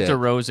that DeMar shit.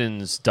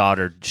 DeRozan's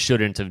daughter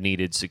shouldn't have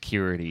needed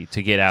security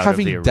to get out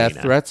Having of the arena.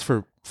 death threats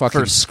for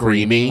fucking For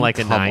screaming like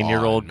a Come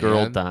 9-year-old on,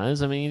 girl man.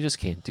 does. I mean, you just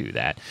can't do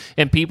that.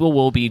 And people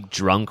will be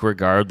drunk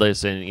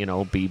regardless,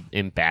 and be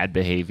in bad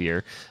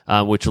behavior,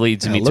 which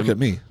leads me. Look to, at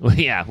me.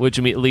 Yeah,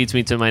 leads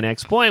me to my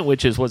next point,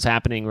 which is what's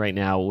happening right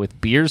now with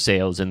beer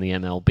sales in the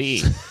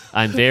MLB.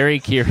 I'm very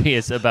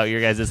curious about your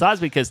guys' thoughts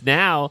because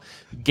now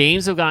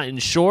games have gotten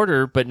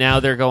shorter, but now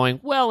they're going,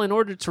 well, in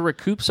order to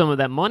recoup some of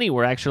that money,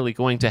 we're actually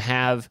going to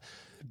have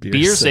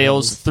beer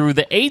sales through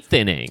the 8th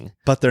inning.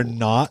 But they're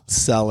not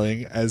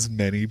selling as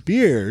many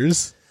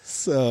beers.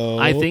 So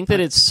I think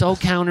that it's so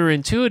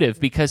counterintuitive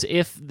because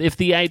if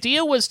the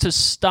idea was to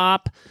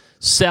stop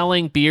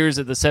selling beers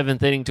at the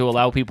 7th inning to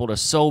allow people to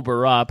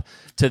sober up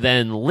to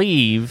then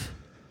leave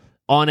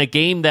on a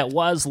game that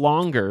was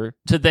longer,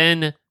 to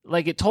then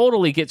like it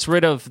totally gets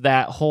rid of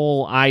that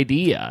whole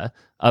idea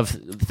of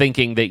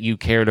thinking that you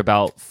cared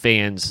about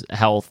fans'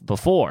 health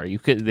before.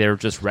 They're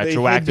just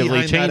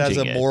retroactively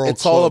changing it.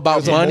 It's all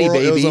about money,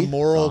 baby. It was a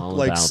moral, All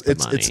like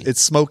about the it's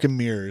smoke and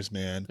mirrors,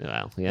 man.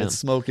 Well, yeah. It's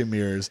smoke and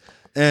mirrors.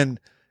 And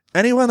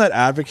anyone that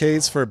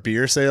advocates for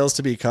beer sales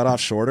to be cut off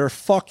shorter,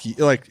 fuck you.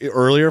 Like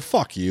earlier,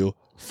 fuck you.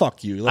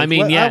 Like, I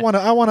mean, yeah. I want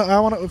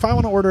to. If I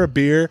want to order a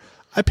beer,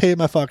 I pay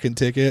my fucking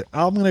ticket.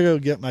 I'm gonna go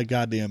get my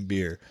goddamn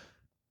beer.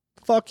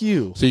 Fuck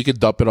you. So you could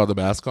dump it on the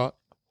mascot?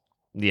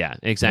 Yeah,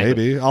 exactly.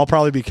 Maybe I'll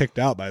probably be kicked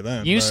out by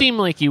then. You but- seem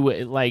like you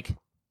would like.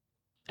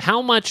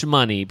 How much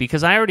money?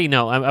 Because I already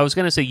know. I was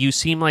going to say you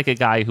seem like a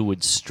guy who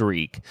would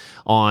streak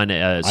on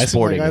a I seem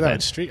sporting like a guy that event.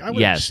 would streak? I wouldn't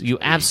Yes, you streak.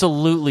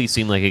 absolutely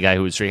seem like a guy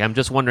who would streak. I'm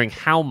just wondering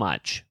how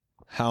much.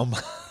 How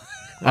much?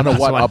 On a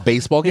what? A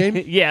baseball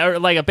game? Yeah, or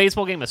like a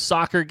baseball game, a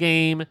soccer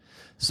game.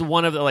 So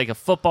one of the like a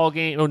football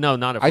game. Oh no,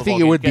 not a football game. I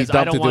think it would be because I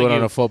dumb don't to do want it on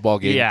you- a football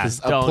game Yeah, because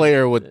a don't-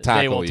 player would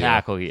tackle They will you.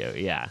 tackle you.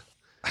 Yeah.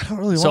 I don't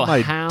really So want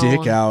my how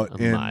dick out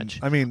in. much?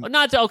 I mean,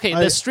 Not okay.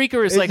 The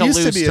streaker is it like a used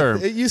to loose be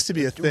term. It used to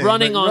be a thing.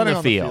 running like, on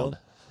the field.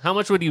 How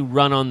much would you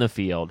run on the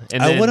field?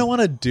 And I then, wouldn't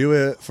want to do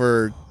it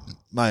for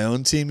my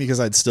own team because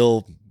I'd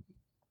still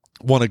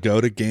want to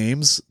go to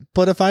games.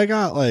 But if I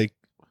got like,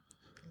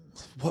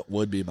 what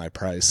would be my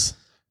price?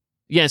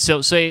 Yeah,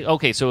 so say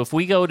so if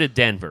we go to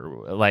Denver,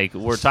 like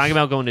we're talking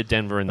about going to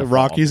Denver in the fall.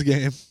 Rockies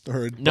game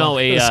or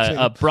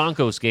a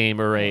Broncos game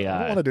or a. I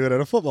don't want to do it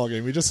at a football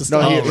game. We just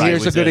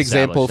here's a good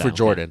example for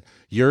Jordan.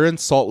 You're in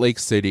Salt Lake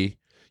City.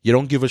 You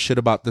don't give a shit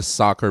about this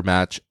soccer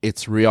match.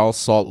 It's Real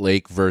Salt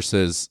Lake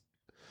versus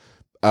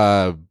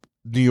New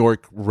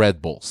York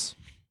Red Bulls.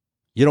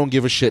 You don't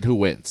give a shit who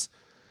wins.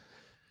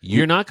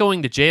 You're not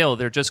going to jail.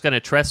 They're just going to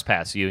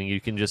trespass you, and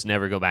you can just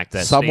never go back to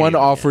that. Someone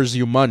offers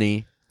you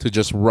money to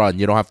just run.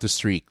 You don't have to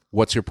streak.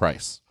 What's your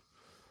price?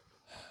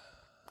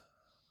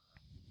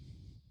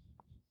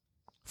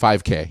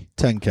 $5K.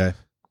 $10K. I was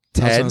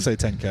 10? going to say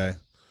 $10K.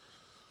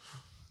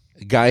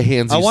 Guy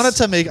hands you... I want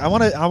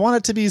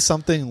it to be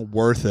something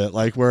worth it,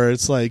 like where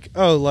it's like,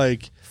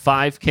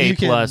 $5K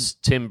plus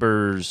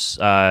Timbers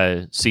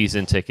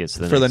season tickets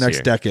for the next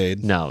year.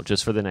 Decade. No,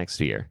 just for the next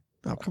year.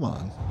 Oh, come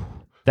on.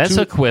 That's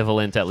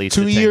equivalent at least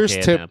 2 to years 10K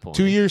at that point.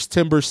 2 years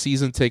Timbers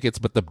season tickets,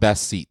 but the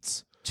best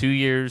seats. 2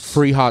 years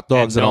free hot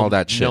dogs and all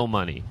that shit. No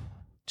money.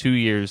 2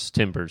 years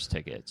Timbers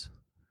tickets.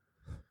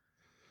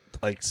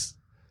 Like,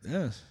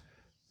 yeah.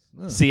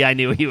 See, I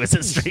knew he was a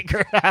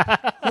streaker.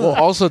 Well,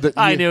 also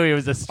I knew he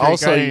was a streaker.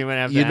 Also, I didn't even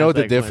have to you know ask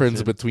the that difference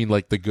question. between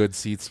like the good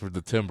seats for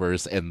the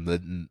Timbers and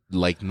the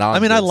like non. I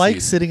mean, I like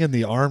seats. sitting in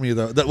the Army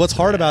though. What's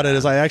hard about it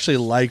is I actually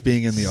like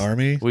being in the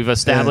Army. We've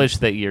established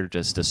that you're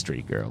just a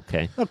streaker.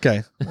 Okay.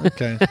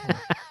 Okay.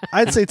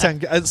 I'd say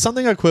 10K,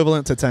 something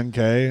equivalent to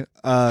 10K.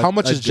 How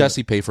much does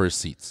Jesse pay for his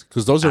seats?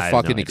 Because those are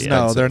fucking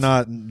expensive. No, they're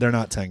not. They're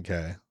not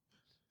 10K.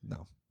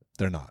 No,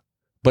 they're not.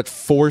 But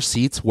 4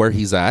 seats where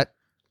he's at,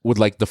 with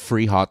like the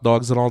free hot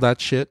dogs and all that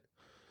shit,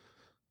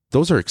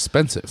 those are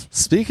expensive.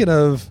 Speaking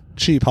of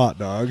cheap hot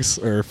dogs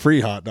or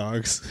free hot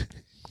dogs,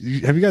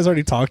 have you guys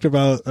already talked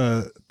about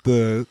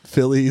the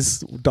Phillies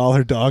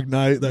dollar dog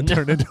night that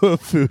turned into a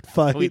food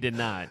fight? We did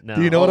not. No.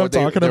 Do you know what I'm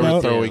talking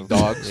about? They were throwing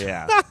dogs.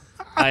 Yeah.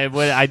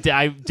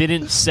 I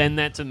didn't send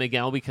that to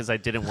Miguel because I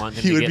didn't want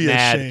him He to would get be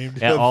mad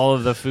ashamed at of- all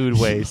of the food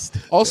waste.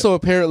 Also,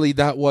 apparently,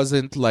 that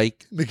wasn't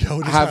like Miguel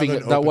would just having.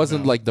 have it That open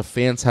wasn't now. like the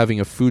fans having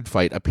a food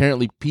fight.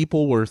 Apparently,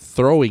 people were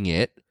throwing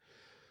it.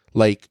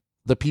 Like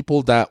the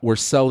people that were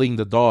selling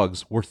the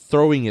dogs were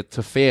throwing it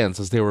to fans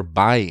as they were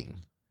buying.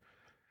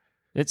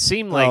 It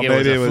seemed like it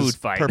was a food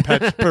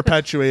fight.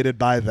 Perpetuated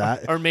by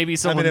that. Or maybe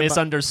someone it mi-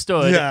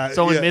 misunderstood. Yeah,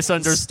 Someone yeah.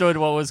 misunderstood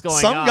what was going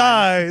Some on.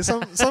 guy,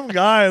 some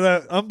guy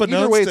that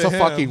unbeknownst Either way, it's to a him,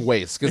 fucking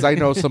waste because I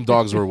know some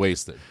dogs were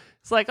wasted.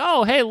 It's like,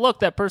 oh, hey,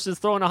 look, that person's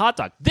throwing a hot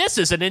dog. This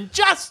is an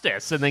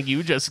injustice. And then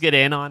you just get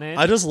in on it.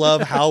 I just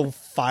love how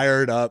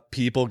fired up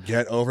people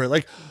get over it.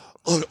 Like,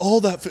 oh,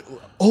 all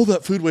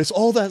that food waste,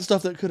 all that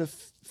stuff that could have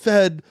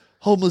fed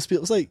homeless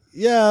people. It's like,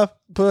 yeah,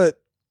 but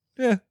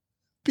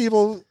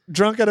people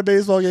drunk at a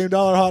baseball game,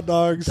 dollar hot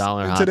dogs.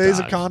 Dollar in hot today's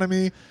dogs.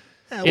 economy.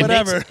 It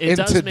Whatever. makes- it In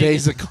does make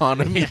today's it-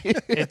 economy.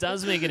 It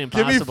does make it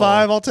impossible. Give me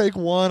 5, I'll take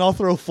 1, I'll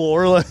throw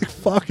 4. Like,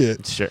 fuck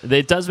it. Sure.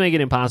 It does make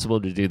it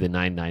impossible to do the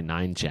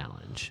 999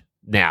 challenge.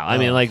 Now, I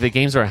mean, like the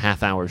games are a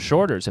half hour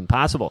shorter. It's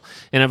impossible.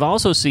 And I've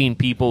also seen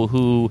people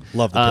who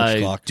Love the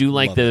pitch clock. do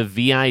like Love the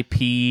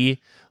VIP,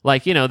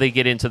 like, you know, they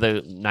get into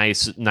the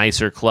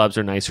nicer clubs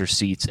or nicer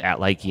seats at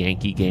like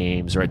Yankee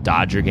games or at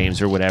Dodger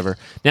games or whatever.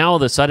 Now, all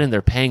of a sudden,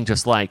 they're paying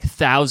just like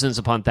thousands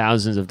upon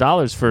thousands of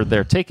dollars for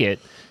their ticket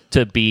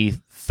to be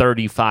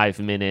 35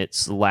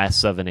 minutes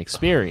less of an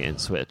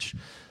experience, which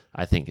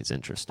I think is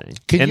interesting.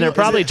 And they're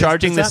probably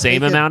charging the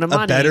same amount of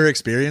money. A better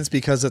experience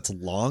because it's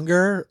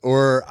longer,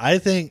 or I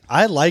think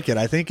I like it.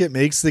 I think it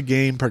makes the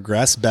game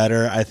progress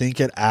better. I think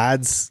it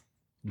adds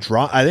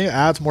I think it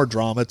adds more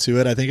drama to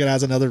it. I think it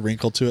adds another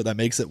wrinkle to it that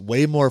makes it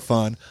way more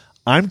fun.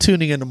 I'm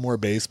tuning into more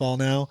baseball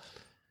now.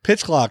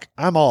 Pitch clock,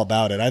 I'm all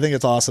about it. I think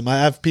it's awesome. I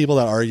have people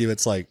that argue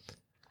it's like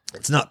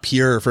it's not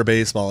pure for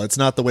baseball. It's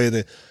not the way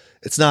that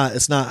it's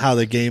not how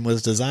the game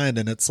was designed,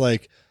 and it's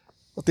like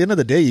at the end of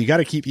the day, you got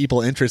to keep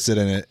people interested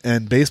in it.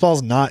 And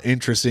baseball's not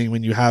interesting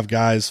when you have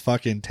guys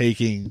fucking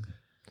taking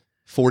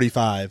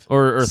 45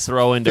 or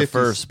throw into 50.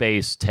 first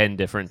base 10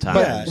 different times.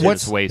 Yeah, and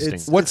it's wasting.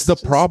 What's the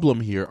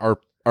problem here?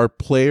 Are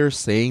players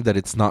saying that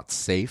it's not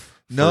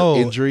safe for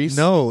injuries?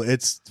 No,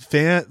 it's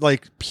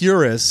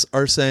purists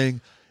are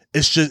saying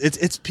it's just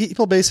it's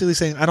people basically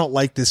saying I don't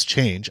like this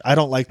change. I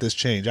don't like this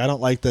change. I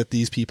don't like that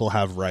these people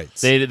have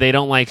rights. They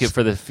don't like it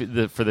for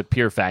the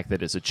pure fact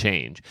that it's a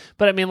change.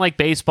 But I mean, like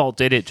baseball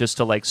did it just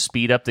to like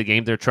speed up the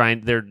game. They're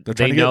trying to get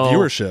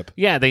viewership.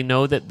 Yeah, they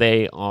know that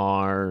they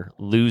are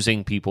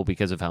losing people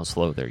because of how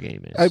slow their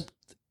game is.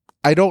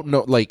 I don't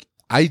know. Like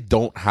I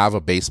don't have a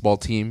baseball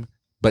team,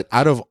 but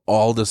out of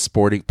all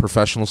the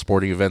professional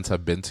sporting events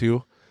I've been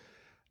to,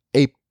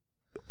 a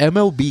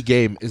MLB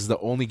game is the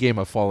only game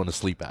I've fallen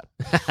asleep at.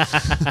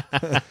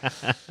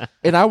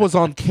 And I was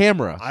on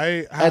camera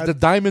at the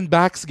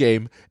Diamondbacks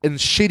game in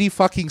shitty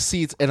fucking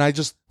seats, and I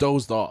just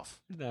dozed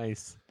off.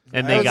 Nice.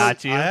 And they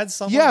got you. I had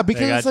someone, Yeah,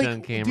 because it's got you on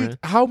like, camera. dude,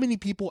 how many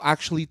people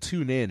actually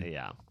tune in?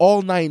 Yeah.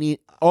 All nine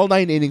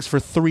innings for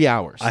 3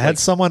 hours. I had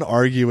someone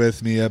argue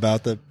with me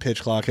about the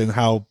pitch clock and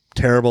how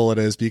terrible it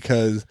is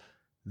because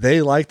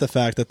they like the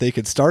fact that they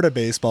could start a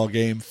baseball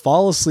game,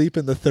 fall asleep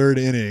in the 3rd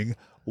inning,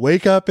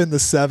 wake up in the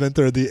 7th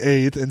or the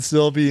 8th and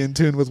still be in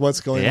tune with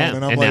what's going on.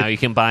 And I'm like, now you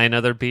can buy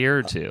another beer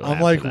or two. I'm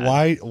like,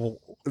 why? Well,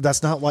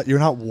 that's not what you're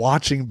not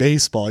watching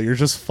baseball. You're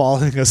just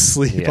falling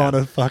asleep on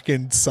a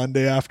fucking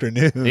Sunday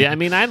afternoon. Yeah, I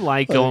mean, I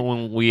like going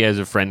when we as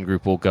a friend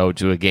group will go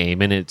to a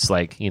game and it's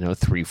like,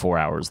 3-4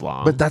 hours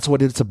long. But that's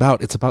what it's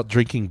about. It's about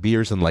drinking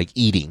beers and like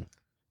eating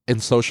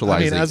and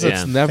socializing.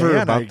 It's never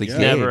about the game.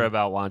 Never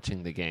about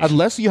watching the game.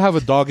 Unless you have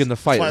a dog in the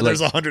fight. That's why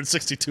there's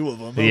 162 of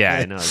them. Okay. Yeah,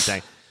 I know,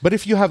 exactly. But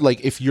if you have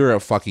if you're a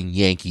fucking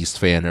Yankees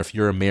fan or if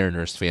you're a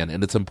Mariners fan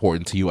and it's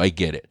important to you, I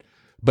get it.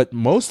 But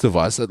most of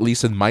us, at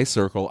least in my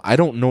circle, I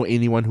don't know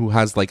anyone who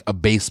has like a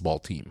baseball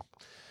team.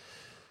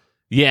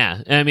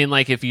 Yeah, I mean,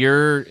 like if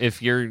you're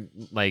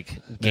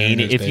like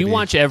gaining, if you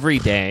watch every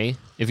day,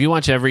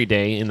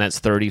 and that's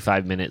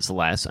 35 minutes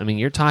less. I mean,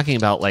 you're talking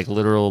about like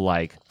literal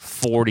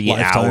 40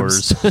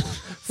 Lifetimes. hours,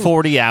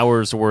 40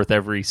 hours worth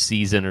every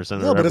season or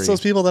something. No, but it's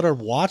those people that are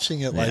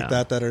watching it like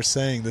that are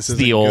saying this is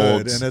the good,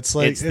 olds. and it's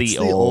like it's the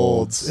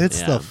olds.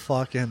 It's the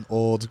fucking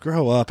olds.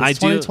 Grow up. It's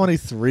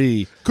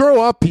 2023.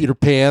 Grow up, Peter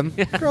Pan.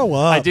 Grow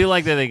up. I do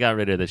like that they got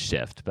rid of the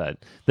shift, but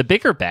the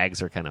bigger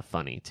bags are kind of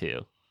funny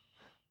too.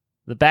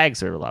 The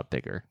bags are a lot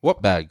bigger.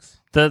 What bags?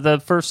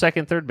 The first,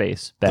 second, third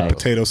base bags. The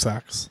potato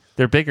sacks.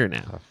 They're bigger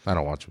now. I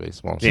don't watch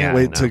baseball. Can't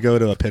wait to go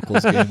to a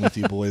Pickles game with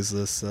you boys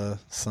this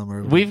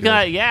summer. We've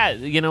got,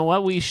 you know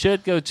what? We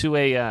should go to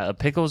a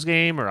Pickles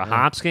game or a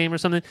Hops game or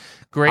something.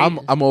 Great.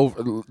 I'm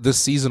over the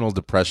seasonal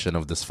depression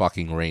of this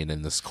fucking rain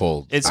and this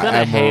cold. It's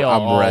gonna hail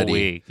all ready.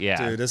 week.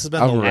 Yeah, dude, this has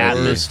been the worst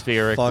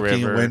atmospheric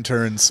fucking river.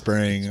 winter and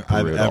spring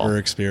I've ever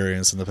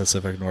experienced in the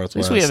Pacific Northwest.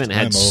 At least we haven't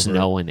had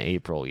snow in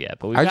April yet,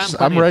 but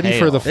I'm ready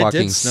for the it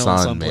fucking did snow sun,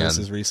 in some man.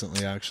 places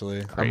recently,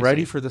 actually. I'm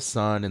ready for the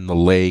sun and the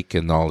lake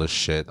and all this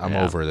shit. I'm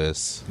over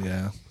this.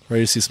 Yeah,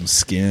 ready to see some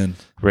skin.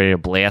 Ready to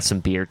blast some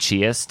beer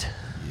chest.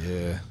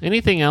 Yeah.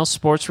 Anything else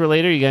sports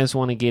related? You guys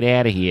want to get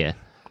out of here?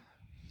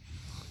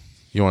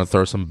 You want to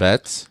throw some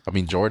bets? I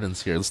mean,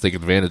 Jordan's here. Let's take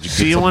advantage and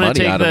Do get you some want to money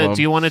take out of him.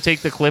 Do you want to take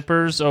the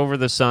Clippers over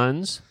the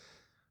Suns?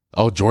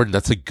 Oh, Jordan,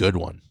 that's a good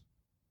one.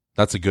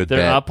 That's a good They're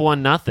bet. up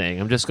 1-0.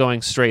 I'm just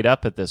going straight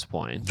up at this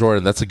point.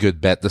 Jordan, that's a good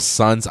bet. The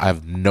Suns, I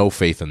have no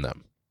faith in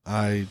them.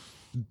 I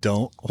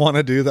don't want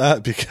to do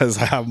that because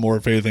I have more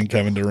faith in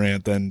Kevin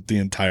Durant than the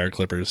entire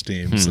Clippers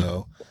team.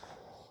 So,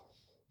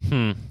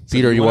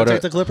 Peter, you want to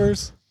take the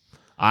Clippers?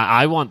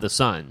 I want the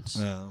Suns.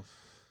 No.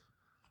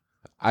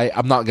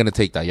 I'm not going to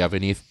take that. You have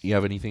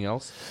anything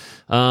else?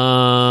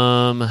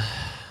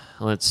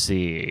 Let's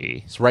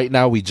see. So right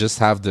now we just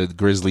have the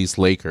Grizzlies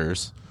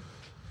Lakers.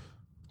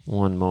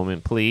 One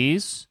moment,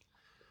 please.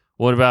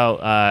 What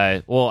about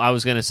I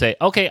was going to say,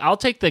 okay, I'll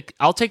take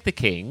the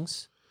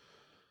Kings.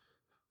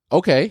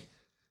 Okay.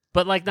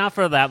 But not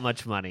for that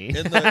much money. In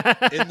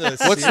the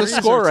What's the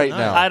score right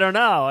now? I don't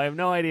know. I have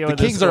no idea. The what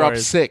Kings the are score up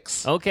is.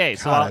 6. Okay,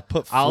 so God, I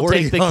put 40 I'll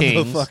take the on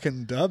Kings. the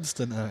fucking Dubs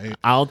tonight.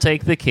 I'll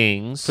take the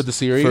Kings For the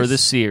series? For the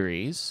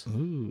series.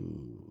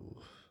 Ooh.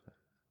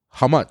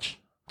 How much?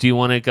 Do you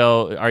want to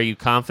go? Are you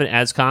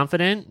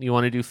confident? You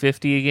want to do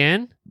 50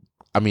 again?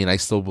 I mean, I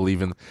still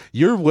believe in.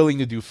 You're willing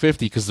to do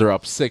 50 because they're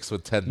up 6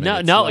 with 10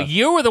 minutes. No, left.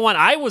 you were the one.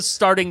 I was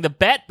starting the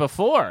bet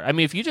before. I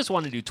mean, if you just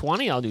want to do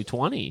 20, I'll do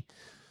 20.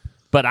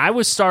 But I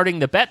was starting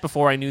the bet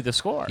before I knew the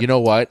score. You know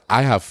what?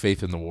 I have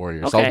faith in the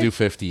Warriors. Okay. I'll do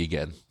 50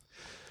 again.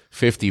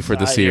 50 for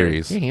the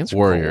series. Your hands are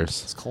Warriors.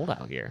 cold. It's cold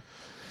out here.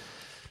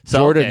 So,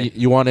 Jordan, okay.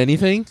 you want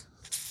anything?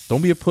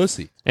 Don't be a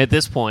pussy. At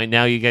this point,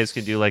 now you guys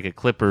can do a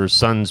Clippers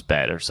Suns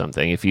bet or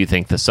something. If you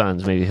think the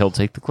Suns, maybe he'll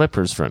take the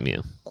Clippers from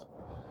you.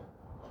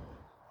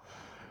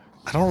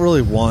 I don't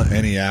really want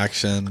any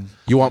action.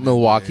 You want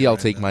Milwaukee? I'll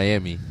take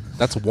Miami.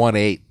 That's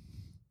 1-8.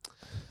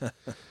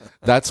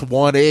 That's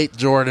 1-8,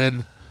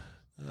 Jordan.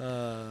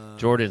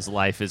 Jordan's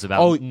life is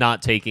about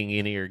not taking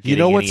any or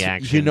getting any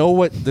action. You know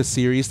what the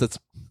series that's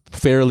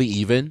fairly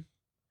even?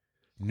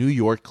 New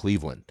York,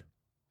 Cleveland.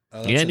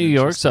 Oh, Yeah, New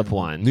York's up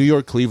 1. New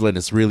York, Cleveland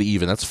is really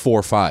even. That's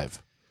 4-5.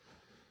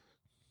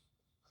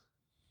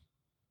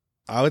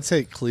 I would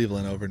take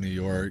Cleveland over New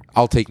York.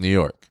 I'll take New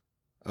York.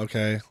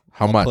 Okay.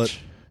 How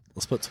much?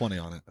 Let's put 20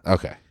 on it.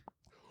 Okay.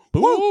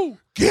 Woo!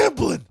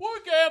 Gambling.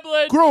 We're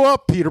gambling. Grow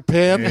up, Peter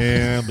Pan.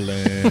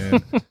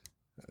 Gambling.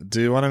 Do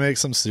you want to make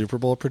some Super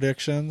Bowl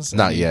predictions?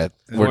 Not yet.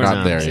 We're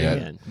not there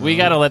yet. We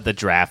got to let the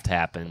draft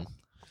happen.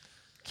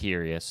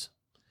 Curious.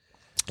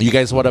 You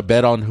guys want to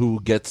bet on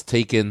who gets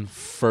taken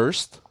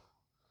first?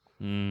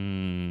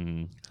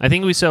 I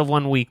think we still have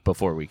 1 week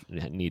before we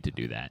need to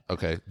do that.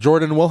 Okay.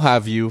 Jordan, we'll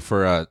have you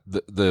for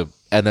the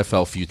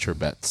NFL future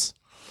bets.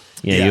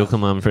 Yeah, you'll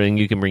come on and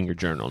you can bring your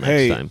journal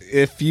next time.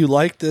 If you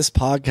like this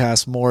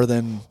podcast more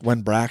than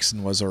when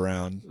Braxton was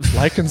around,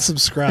 like and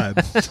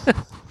subscribe.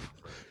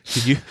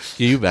 Can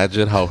you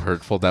imagine how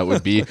hurtful that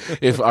would be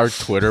if our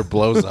Twitter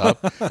blows up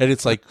and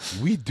it's like,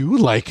 we do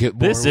like it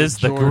more. This is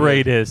the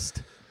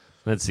greatest.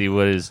 Let's see,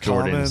 what is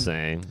Jordan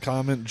saying?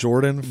 Comment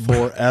Jordan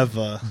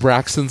forever.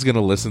 Braxton's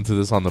gonna listen to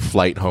this on the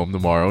flight home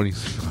tomorrow, and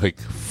he's like,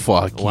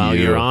 "Fuck you." While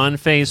you're on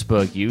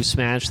Facebook, you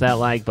smash that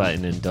like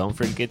button, and don't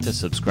forget to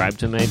subscribe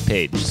to my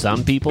page.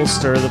 Some people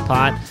stir the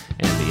pot,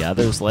 and the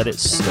others let it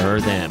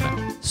stir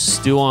them.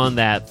 Stew on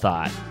that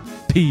thought.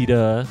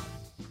 PETA.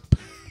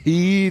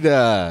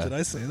 PETA. Did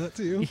I say that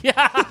to you?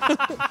 Yeah.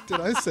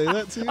 Did I say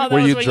that to you? Oh, that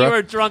was when you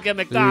were drunk at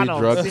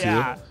McDonald's. Were you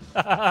drunk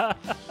yeah.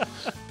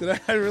 Did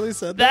I really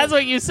said that? That's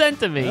what you sent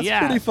to me. That's yeah.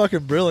 pretty fucking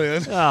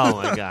brilliant.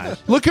 Oh my gosh.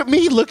 Look at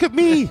me. Look at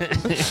me.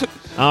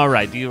 All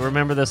right. Do you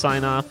remember the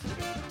sign off?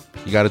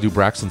 You got to do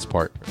Braxton's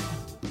part.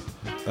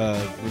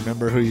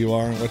 Remember who you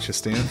are and what you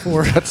stand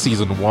for. That's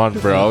season 1,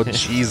 bro.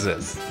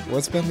 Jesus.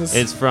 What's been this?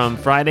 It's from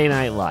Friday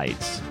Night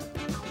Lights.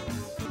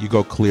 You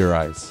go clear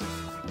eyes.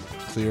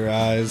 Clear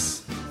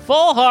eyes.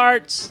 Full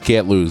hearts.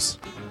 Can't lose.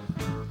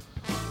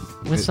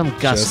 With some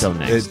gusto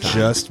next time. It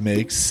just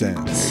makes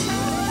sense.